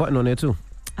 I heard Joe Button on there too.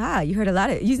 You heard a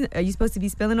lot of. Are you supposed to be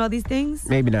spilling all these things?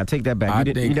 Maybe not. Take that back.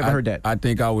 You never heard that. I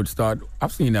think I would start.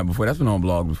 I've seen that before. That's been on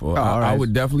blogs before. Oh, all right. I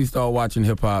would definitely start watching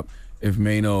hip hop if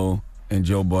Mano and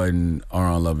Joe Budden are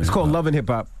on Love and It's Hip called Hop. Love and Hip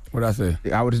Hop. What'd I say?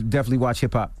 I would definitely watch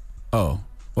hip hop. Oh,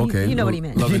 okay. You know what he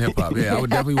meant. Love and Hip Hop. Yeah, I would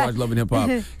definitely watch Love and Hip Hop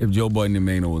if Joe Budden and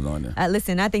Mano was on there.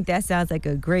 Listen, I think that sounds like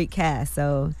a great cast.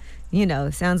 So,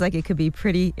 sounds like it could be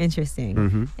pretty interesting.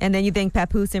 Mm-hmm. And then you think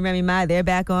Papoose and Remy Ma, they're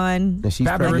back on.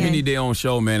 Pap and Remy need their own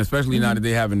show, man, especially now that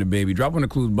they're having the baby. Drop on the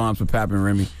clues bombs for Pap and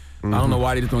Remy. I don't know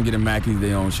why they just don't get in Mackey's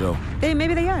their own show.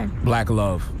 Maybe they are. Black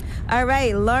Love. All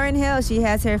right, Lauryn Hill, she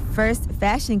has her first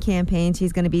fashion campaign.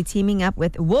 She's going to be teaming up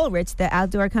with Woolrich, the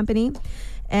outdoor company.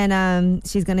 And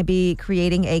she's going to be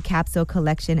creating a capsule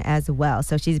collection as well.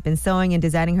 So she's been sewing and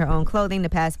designing her own clothing the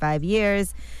past 5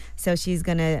 years. So she's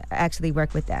going to actually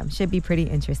work with them. Should be pretty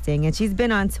interesting. And she's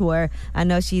been on tour. I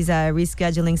know she's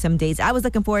rescheduling some dates. I was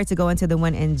looking forward to going to the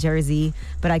one in Jersey,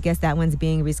 but I guess that one's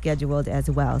being rescheduled as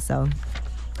well. So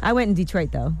I went in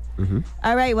Detroit, though. Mm-hmm.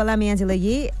 All right, well, I'm Angela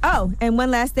Yee. Oh, and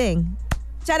one last thing.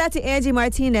 Shout out to Angie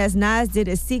Martinez. Nas did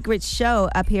a secret show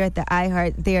up here at the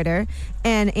iHeart Theater,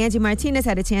 and Angie Martinez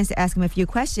had a chance to ask him a few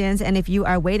questions. And if you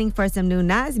are waiting for some new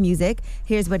Nas music,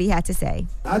 here's what he had to say.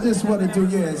 I just want to do,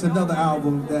 it's another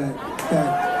album that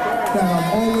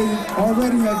I've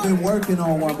already have been working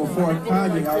on one before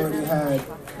Kanye. I already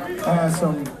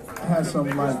had some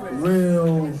like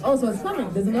real. Oh, so it's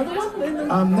coming. There's another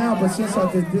one? Now, but since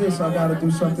I did this, I got to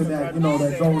do something that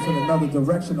that goes in another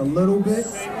direction a little bit.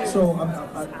 So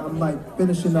I'm like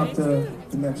finishing up the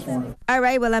next one. All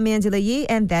right, well, I'm Angela Yee,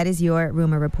 and that is your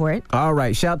Rumor Report. All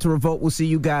right, shout out to Revolt. We'll see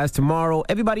you guys tomorrow.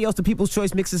 Everybody else, the People's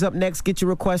Choice Mix is up next. Get your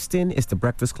request in. It's the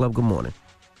Breakfast Club. Good morning.